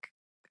don't think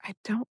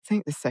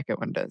the second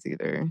one does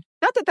either.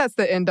 Not that that's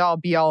the end-all,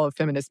 be-all of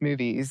feminist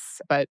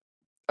movies, but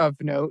of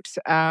note.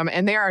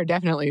 And there are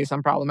definitely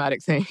some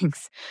problematic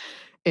things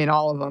in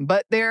all of them.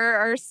 But there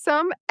are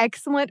some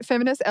excellent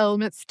feminist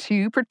elements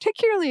too,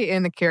 particularly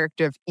in the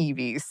character of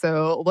Evie.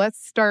 So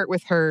let's start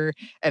with her,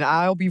 and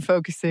I'll be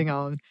focusing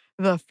on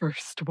the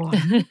first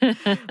one.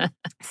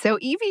 So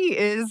Evie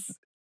is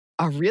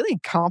a really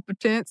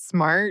competent,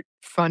 smart,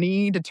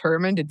 funny,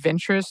 determined,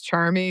 adventurous,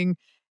 charming,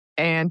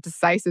 and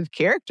decisive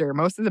character.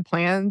 Most of the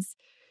plans,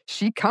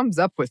 she comes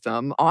up with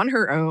them on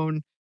her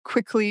own,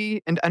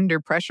 quickly and under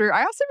pressure.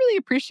 I also really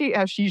appreciate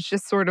how she's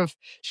just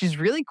she's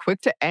really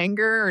quick to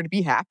anger or to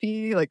be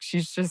happy.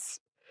 She's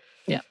just,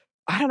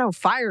 I don't know,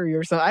 fiery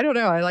or something. I don't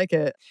know. I like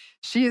it.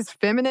 She is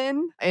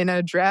feminine in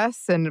a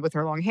dress and with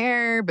her long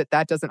hair, but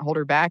that doesn't hold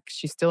her back.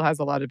 She still has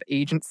a lot of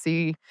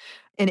agency.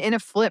 And in a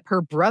flip,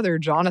 her brother,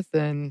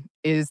 Jonathan,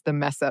 is the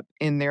mess up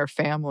in their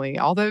family.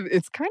 Although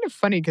it's kind of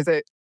funny because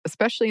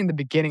especially in the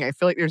beginning, I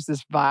feel like there's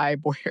this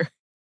vibe where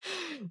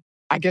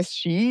I guess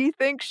she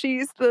thinks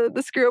she's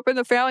the screw up in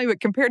the family, but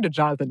compared to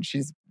Jonathan,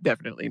 she's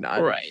definitely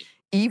not. Right.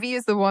 Evie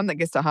is the one that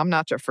gets to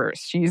Hamnacha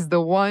first. She's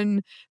the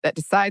one that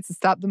decides to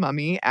stop the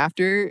mummy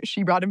after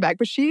she brought him back,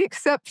 but she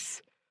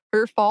accepts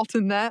her fault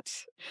in that.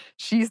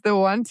 She's the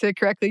one to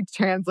correctly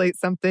translate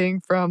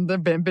something from the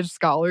Bimbage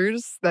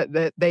scholars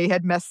that they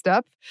had messed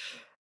up.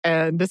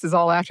 And this is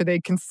all after they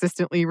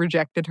consistently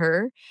rejected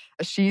her.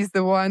 She's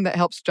the one that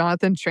helps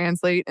Jonathan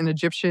translate an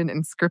Egyptian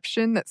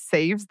inscription that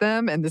saves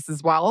them. And this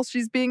is while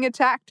she's being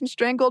attacked and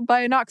strangled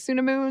by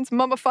Anck-su-namun's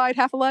mummified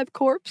half-alive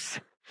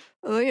corpse.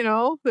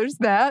 There's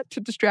that.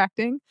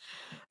 Distracting.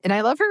 And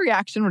I love her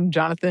reaction when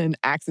Jonathan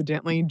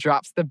accidentally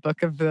drops the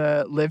Book of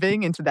the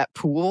Living into that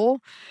pool.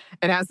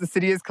 And as the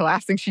city is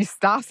collapsing, she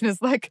stops and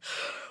is like,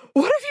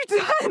 what have you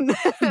done?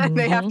 And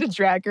they have to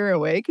drag her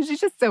away because she's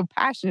just so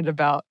passionate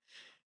about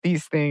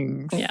these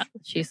things. Yeah,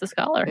 she's the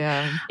scholar.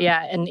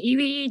 Yeah, and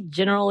Evie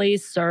generally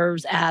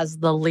serves as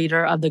the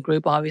leader of the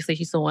group. Obviously,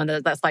 she's the one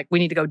that's like, we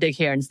need to go dig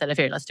here instead of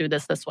here. Let's do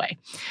this way.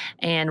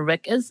 And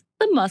Rick is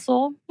the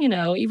muscle.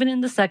 Even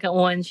in the second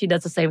one, she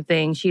does the same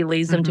thing. She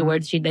leads them to where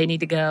they need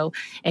to go.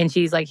 And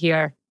she's like,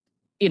 here,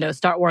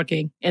 start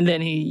working. And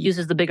then he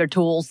uses the bigger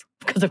tools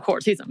because, of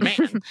course, he's a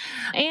man.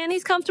 And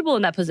he's comfortable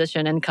in that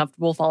position and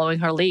comfortable following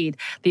her lead.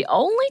 The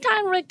only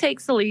time Rick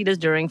takes the lead is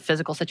during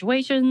physical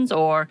situations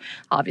or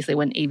obviously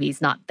when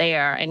Evie's not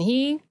there. And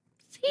he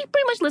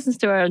pretty much listens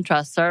to her and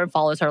trusts her and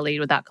follows her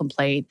lead without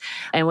complaint.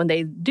 And when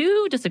they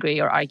do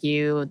disagree or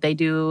argue, they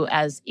do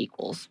as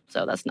equals.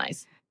 So that's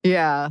nice.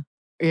 Yeah.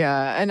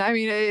 And I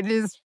mean, it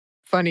is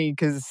funny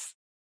because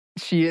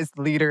she is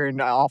the leader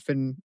and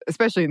often,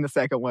 especially in the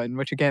second one,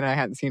 which again, I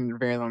hadn't seen in a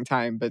very long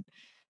time, but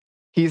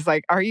he's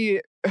like,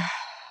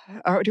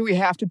 do we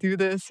have to do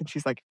this? And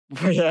she's like,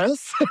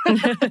 yes.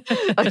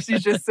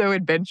 She's just so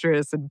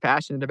adventurous and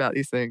passionate about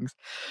these things.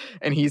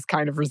 And he's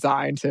kind of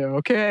resigned to,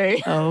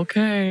 okay,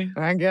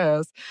 I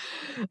guess.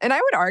 And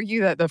I would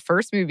argue that the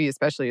first movie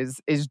especially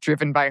is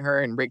driven by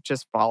her and Rick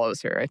just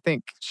follows her. I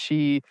think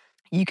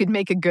you could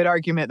make a good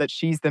argument that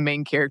she's the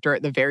main character.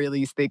 At the very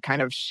least, they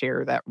kind of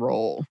share that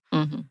role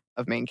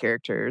of main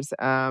characters.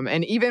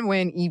 And even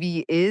when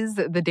Evie is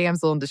the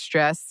damsel in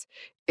distress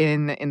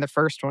in the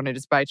first one, it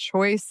is by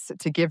choice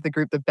to give the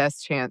group the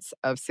best chance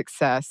of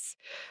success.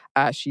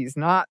 She's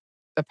not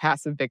a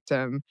passive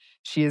victim.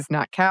 She is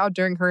not cowed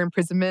during her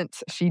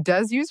imprisonment. She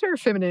does use her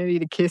femininity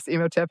to kiss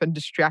Imhotep and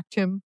distract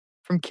him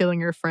from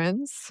killing her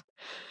friends.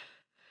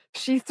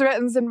 She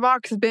threatens and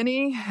mocks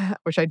Benny,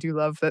 which I do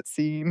love that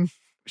scene.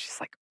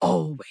 She's like,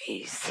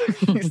 always.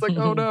 He's like,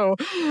 oh no.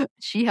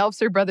 She helps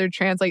her brother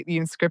translate the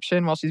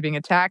inscription while she's being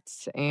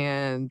attacked.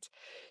 And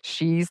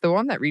she's the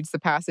one that reads the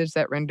passage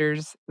that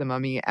renders the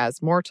mummy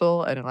as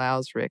mortal and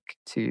allows Rick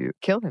to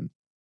kill him.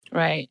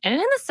 Right. And in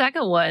the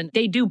second one,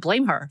 they do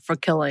blame her for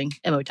killing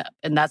Imhotep.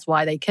 And that's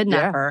why they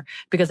kidnap her,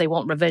 because they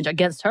want revenge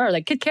against her.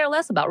 They could care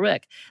less about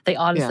Rick. They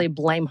honestly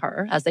blame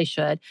her, as they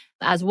should,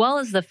 as well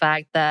as the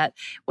fact that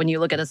when you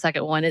look at the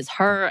second one, it's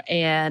her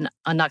and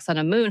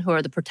Anck-su-namun who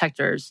are the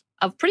protectors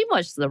of pretty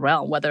much the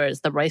realm, whether it's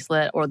the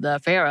bracelet or the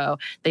pharaoh,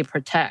 they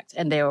protect.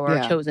 And they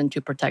were chosen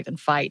to protect and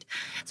fight.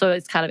 So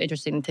it's kind of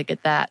interesting to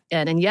get that.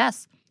 And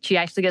yes, she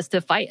actually gets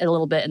to fight a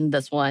little bit in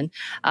this one,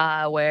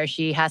 where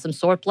she has some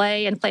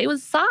swordplay and play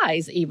with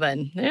size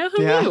even. Who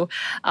knew?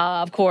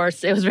 Of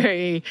course, it was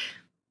very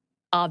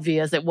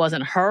obvious it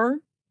wasn't her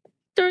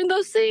during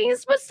those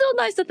scenes, but still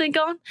nice to think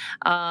on.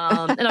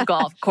 And of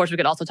course, we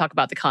could also talk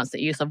about the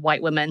constant use of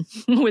white women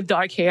with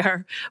dark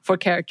hair for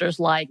characters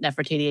like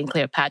Nefertiti and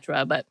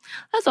Cleopatra, but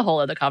that's a whole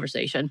other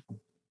conversation.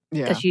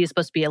 Because she is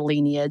supposed to be a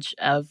lineage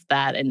of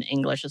that in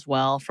English as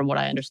well, from what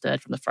I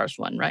understood from the first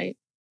one, right?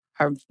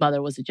 Her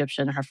mother was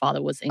Egyptian, her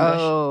father was English.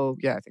 Oh,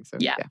 yeah, I think so.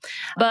 Yeah.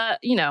 But,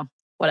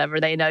 whatever.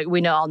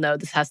 We all know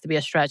this has to be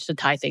a stretch to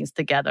tie things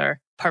together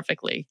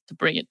perfectly, to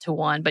bring it to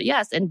one. But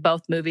yes, in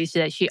both movies,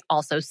 she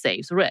also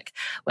saves Rick,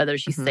 whether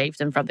she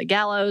saves him from the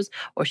gallows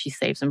or she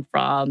saves him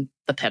from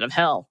the pit of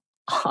hell,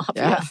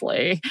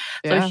 obviously.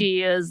 So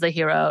she is the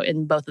hero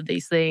in both of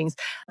these things.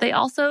 They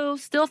also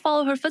still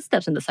follow her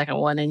footsteps in the second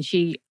one, and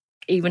she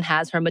even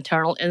has her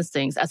maternal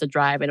instincts as a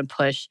drive and a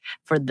push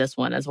for this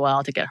one as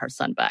well to get her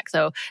son back.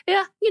 So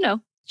yeah,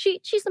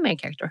 she's the main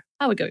character.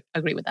 I would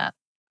agree with that.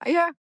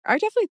 Yeah, I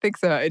definitely think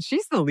so.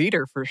 She's the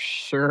leader for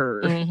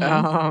sure.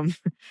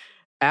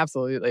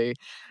 Absolutely.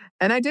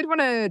 And I did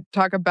want to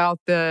talk about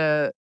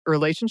the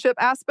relationship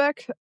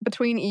aspect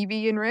between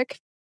Evie and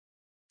Rick.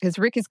 Because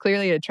Rick is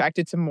clearly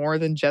attracted to more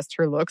than just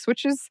her looks,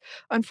 which is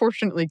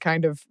unfortunately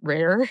kind of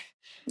rare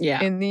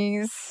in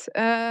these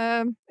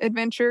action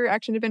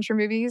adventure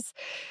movies.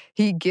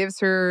 He gives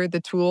her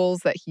the tools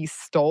that he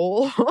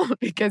stole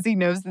because he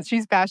knows that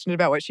she's passionate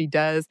about what she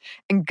does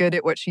and good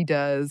at what she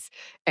does.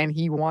 And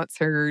he wants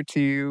her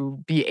to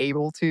be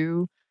able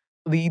to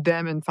lead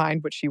them and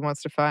find what she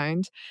wants to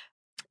find.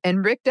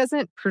 And Rick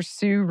doesn't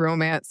pursue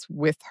romance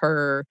with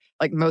her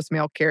like most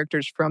male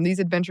characters from these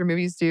adventure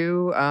movies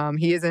do.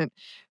 He isn't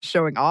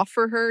showing off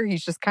for her.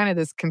 He's just kind of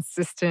this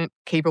consistent,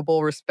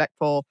 capable,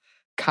 respectful,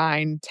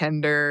 kind,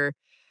 tender,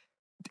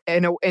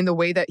 in the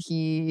way that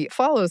he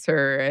follows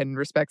her and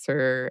respects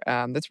her.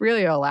 That's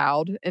really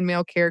allowed in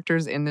male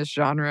characters in this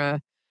genre.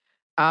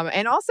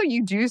 And also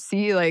you do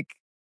see like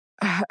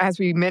as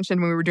we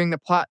mentioned when we were doing the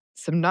plot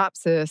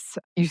synopsis,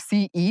 you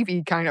see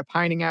Evie kind of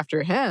pining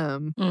after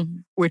him,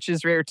 which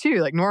is rare too.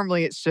 Like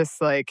normally it's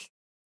just like,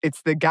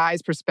 it's the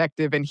guy's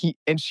perspective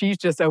and she's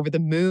just over the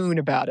moon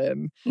about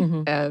him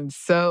and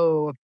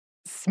so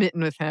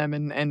smitten with him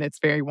and it's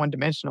very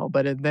one-dimensional.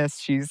 But in this,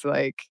 she's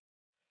like,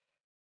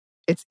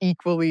 it's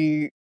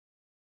equally,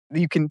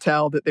 you can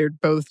tell that they're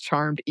both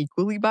charmed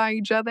equally by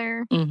each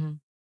other,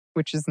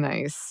 which is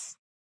nice.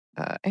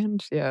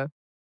 And yeah,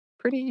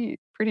 pretty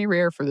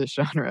rare for this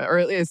genre, or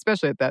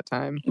especially at that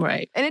time.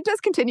 Right. And it does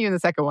continue in the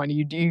second one.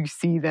 You do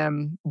see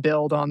them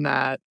build on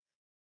that,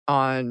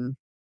 on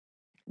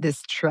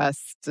this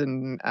trust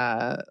and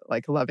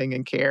like loving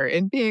and care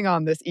and being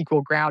on this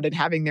equal ground and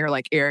having their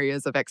like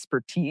areas of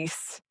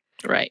expertise.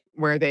 Right.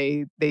 Where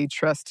they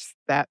trust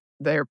that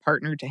their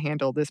partner to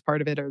handle this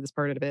part of it or this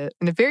part of it.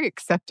 And they're very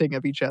accepting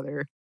of each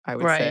other, I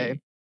would say.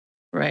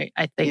 Right.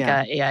 I think,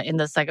 in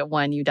the second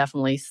one, you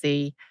definitely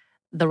see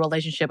the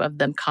relationship of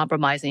them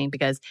compromising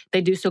because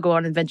they do still go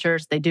on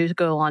adventures. They do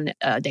go on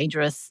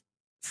dangerous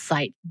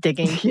site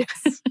digging.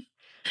 Yes.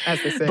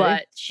 As they say.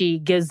 But she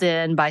gives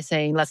in by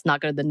saying, let's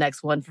not go to the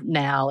next one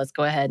now. Let's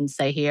go ahead and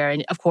stay here.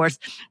 And of course,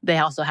 they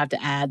also have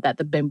to add that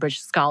the Bainbridge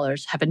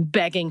scholars have been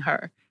begging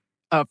her.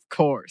 Of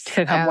course.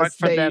 To come work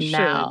for them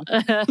now.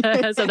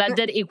 So that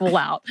did equal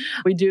out.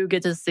 We do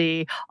get to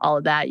see all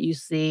of that. You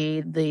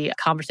see the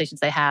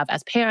conversations they have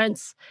as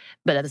parents,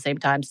 but at the same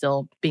time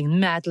still being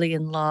madly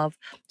in love.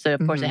 So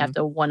of course they have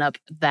to one-up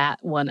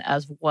that one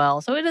as well.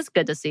 So it is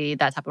good to see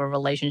that type of a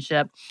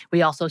relationship.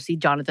 We also see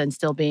Jonathan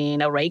still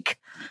being a rake,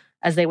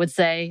 as they would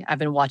say. I've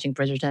been watching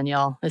Bridgerton,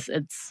 y'all.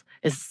 It's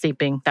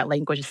seeping. That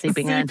language is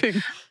seeping in.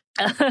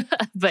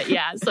 But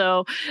yeah,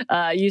 so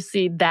you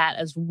see that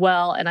as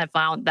well. And I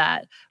found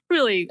that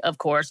really, of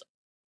course,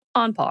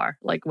 on par,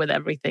 like with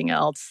everything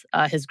else,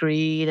 his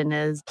greed and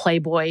his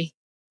playboy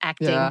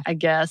acting, I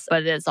guess.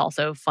 But it's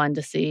also fun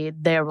to see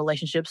their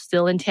relationship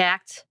still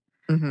intact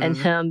and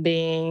him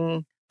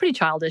being pretty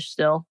childish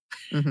still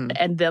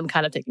and them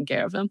kind of taking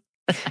care of him.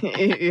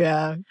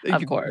 Yeah,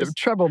 of course.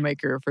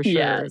 Troublemaker for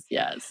sure.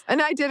 Yes.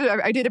 And I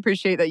did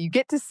appreciate that you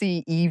get to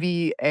see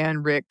Evie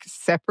and Rick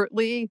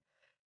separately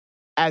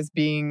as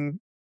being,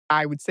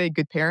 I would say,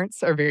 good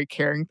parents, or very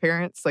caring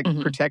parents, like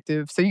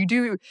protective. So you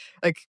do,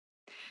 like,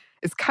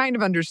 it's kind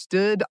of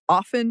understood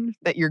often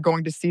that you're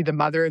going to see the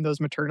mother and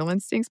those maternal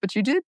instincts, but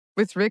you did,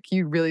 with Rick,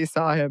 you really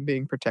saw him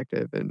being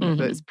protective and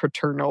his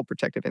paternal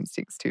protective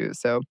instincts too.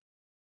 So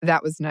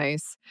that was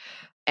nice.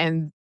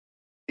 And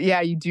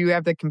yeah, you do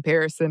have the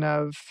comparison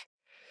of,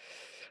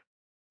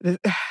 because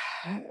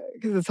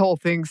this whole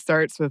thing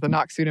starts with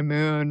Anoxuna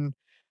Moon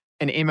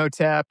and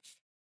Imhotep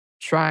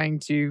trying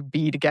to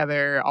be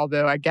together.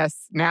 Although I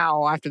guess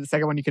now, after the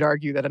second one, you could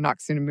argue that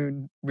Anoxuna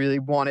Moon really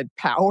wanted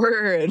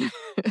power and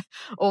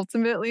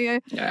ultimately.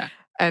 Yeah.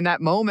 And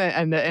that moment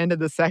and the end of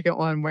the second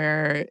one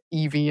where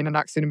Evie and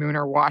Anoxuna Moon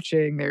are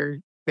watching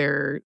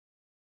their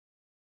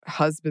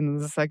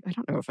husbands, like, I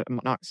don't know if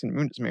Anoxuna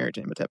Moon is married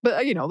to Imhotep,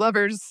 but,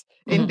 lovers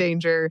in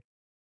danger.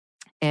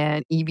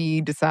 And Evie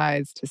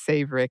decides to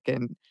save Rick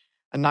and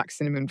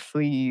Anoxuna Moon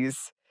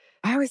flees.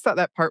 I always thought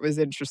that part was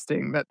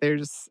interesting, that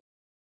there's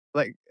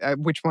like,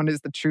 which one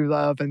is the true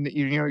love? And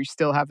you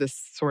still have this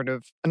sort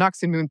of,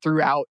 Anoxuna Moon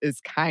throughout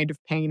is kind of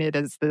painted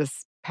as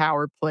this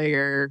power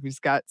player who's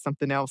got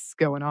something else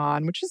going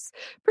on, which is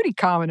pretty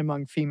common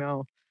among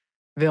female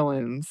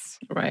villains.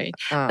 Right.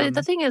 But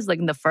the thing is, like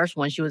in the first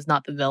one, she was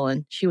not the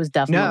villain. She was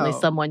definitely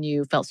someone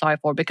you felt sorry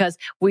for, because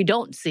what we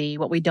don't see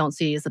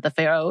is that the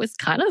Pharaoh is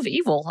kind of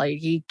evil. Like,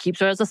 he keeps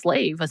her as a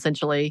slave,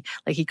 essentially.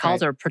 Like, he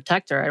calls her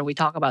protector, and we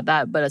talk about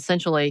that. But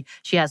essentially,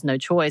 she has no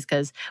choice,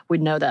 because we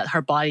know that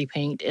her body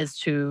paint is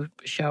to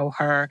show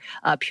her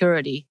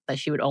purity, that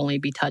she would only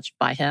be touched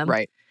by him.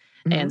 Right.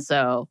 And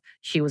so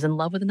she was in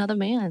love with another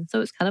man. So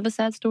it's kind of a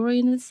sad story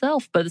in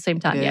itself. But at the same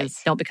time,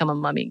 don't become a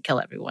mummy and kill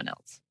everyone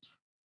else.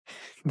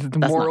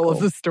 The moral of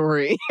the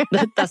story.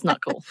 That's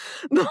not cool.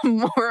 The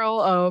moral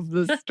of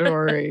the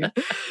story.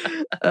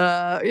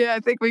 I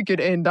think we could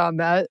end on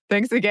that.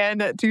 Thanks again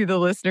to the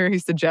listener who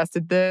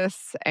suggested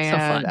this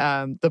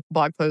and the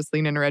blog post,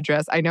 Lean in a Red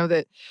Dress. I know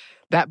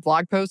that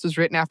blog post was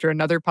written after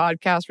another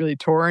podcast really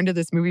tore into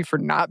this movie for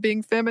not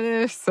being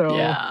feminist. So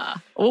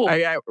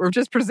we're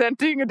just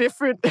presenting a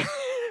different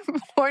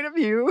point of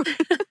view.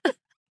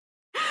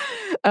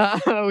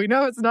 We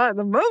know it's not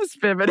the most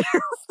feminist.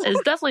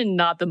 It's definitely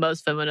not the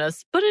most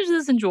feminist, but it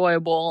is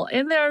enjoyable.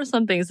 And there are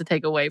some things to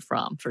take away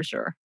from, for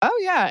sure. Oh,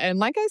 yeah. And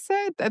like I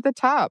said at the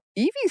top,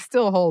 Evie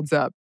still holds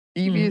up.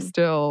 Evie is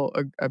still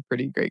a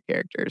pretty great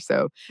character.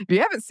 So if you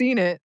haven't seen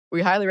it,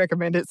 we highly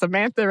recommend it.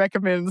 Samantha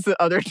recommends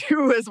the other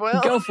two as well.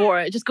 Go for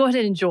it. Just go ahead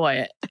and enjoy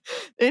it.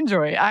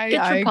 Enjoy. Get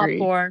your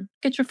popcorn.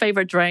 Get your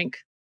favorite drink.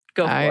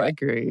 Go for it. I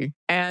agree.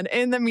 And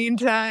in the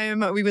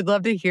meantime, we would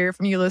love to hear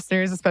from you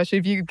listeners, especially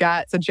if you've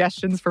got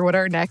suggestions for what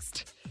our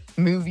next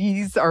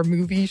movie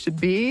should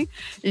be.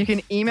 You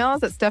can email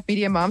us at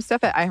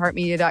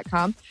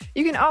stuffmediamomstuff@iheartmedia.com.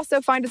 You can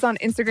also find us on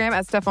Instagram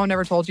at Stuff Mom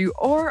Never Told You,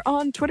 or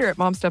on Twitter at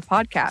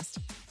MomStuffPodcast.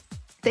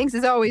 Thanks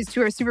as always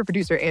to our super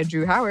producer,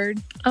 Andrew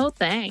Howard. Oh,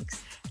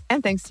 thanks.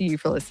 And thanks to you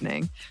for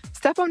listening.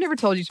 Step Mom Never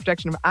Told You is a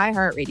production of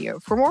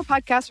iHeartRadio. For more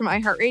podcasts from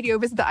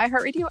iHeartRadio, visit the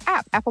iHeartRadio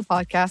app, Apple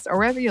Podcasts, or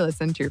wherever you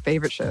listen to your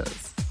favorite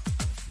shows.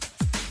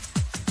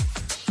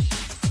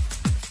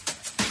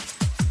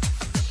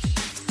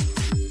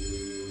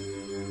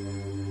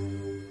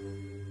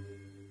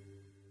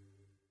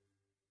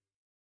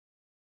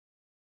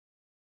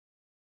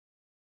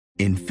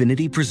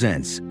 Infinity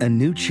presents a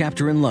new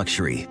chapter in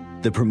luxury,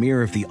 the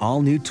premiere of the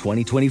all-new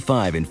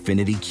 2025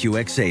 Infinity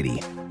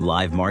QX80,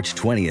 live March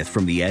 20th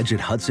from the Edge at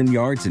Hudson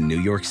Yards in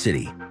New York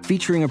City,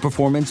 featuring a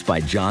performance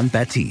by John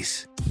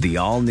Batiste. The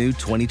all-new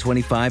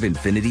 2025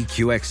 Infinity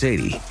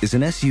QX80 is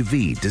an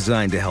SUV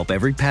designed to help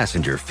every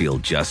passenger feel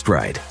just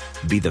right.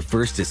 Be the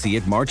first to see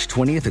it March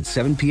 20th at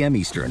 7 p.m.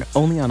 Eastern,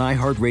 only on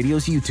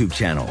iHeartRadio's YouTube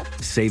channel.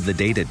 Save the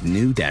date at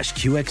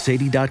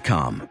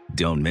new-QX80.com.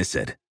 Don't miss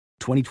it.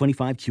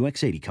 2025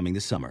 QX80 coming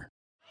this summer.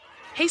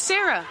 Hey,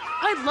 Sarah,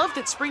 I loved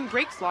that spring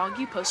break vlog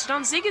you posted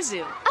on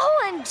Zigazoo.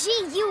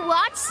 OMG, you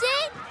watched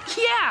it?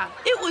 Yeah,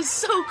 it was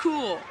so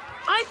cool.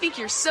 I think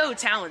you're so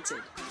talented.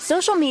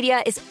 Social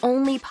media is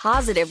only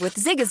positive with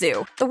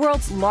Zigazoo, the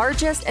world's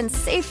largest and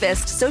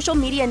safest social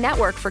media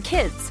network for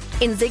kids.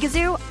 In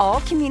Zigazoo,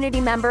 all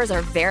community members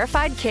are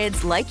verified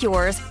kids like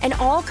yours, and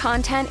all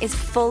content is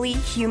fully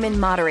human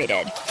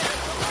moderated.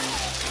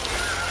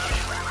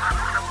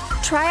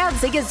 Try out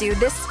Zigazoo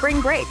this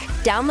spring break.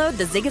 Download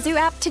the Zigazoo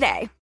app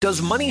today. Does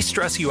money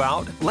stress you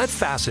out? Let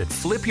Facet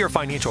flip your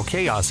financial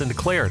chaos into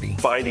clarity.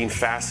 Finding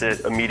Facet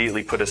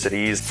immediately put us at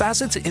ease.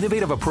 Facet's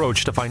innovative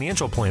approach to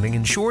financial planning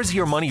ensures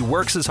your money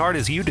works as hard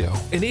as you do,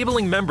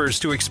 enabling members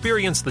to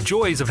experience the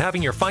joys of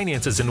having your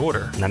finances in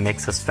order. And that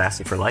makes us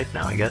Facet for life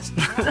now, I guess.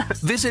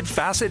 Visit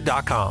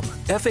Facet.com,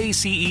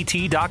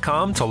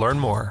 FACET.com to learn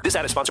more. This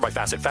ad is sponsored by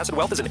Facet. Facet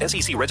Wealth is an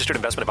SEC registered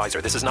investment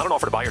advisor. This is not an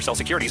offer to buy or sell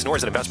securities, nor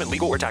is it investment,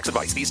 legal, or tax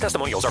advice. These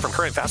testimonials are from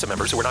current Facet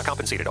members who are not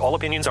compensated. All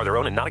opinions are their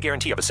own and not a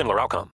guarantee of a similar outcome.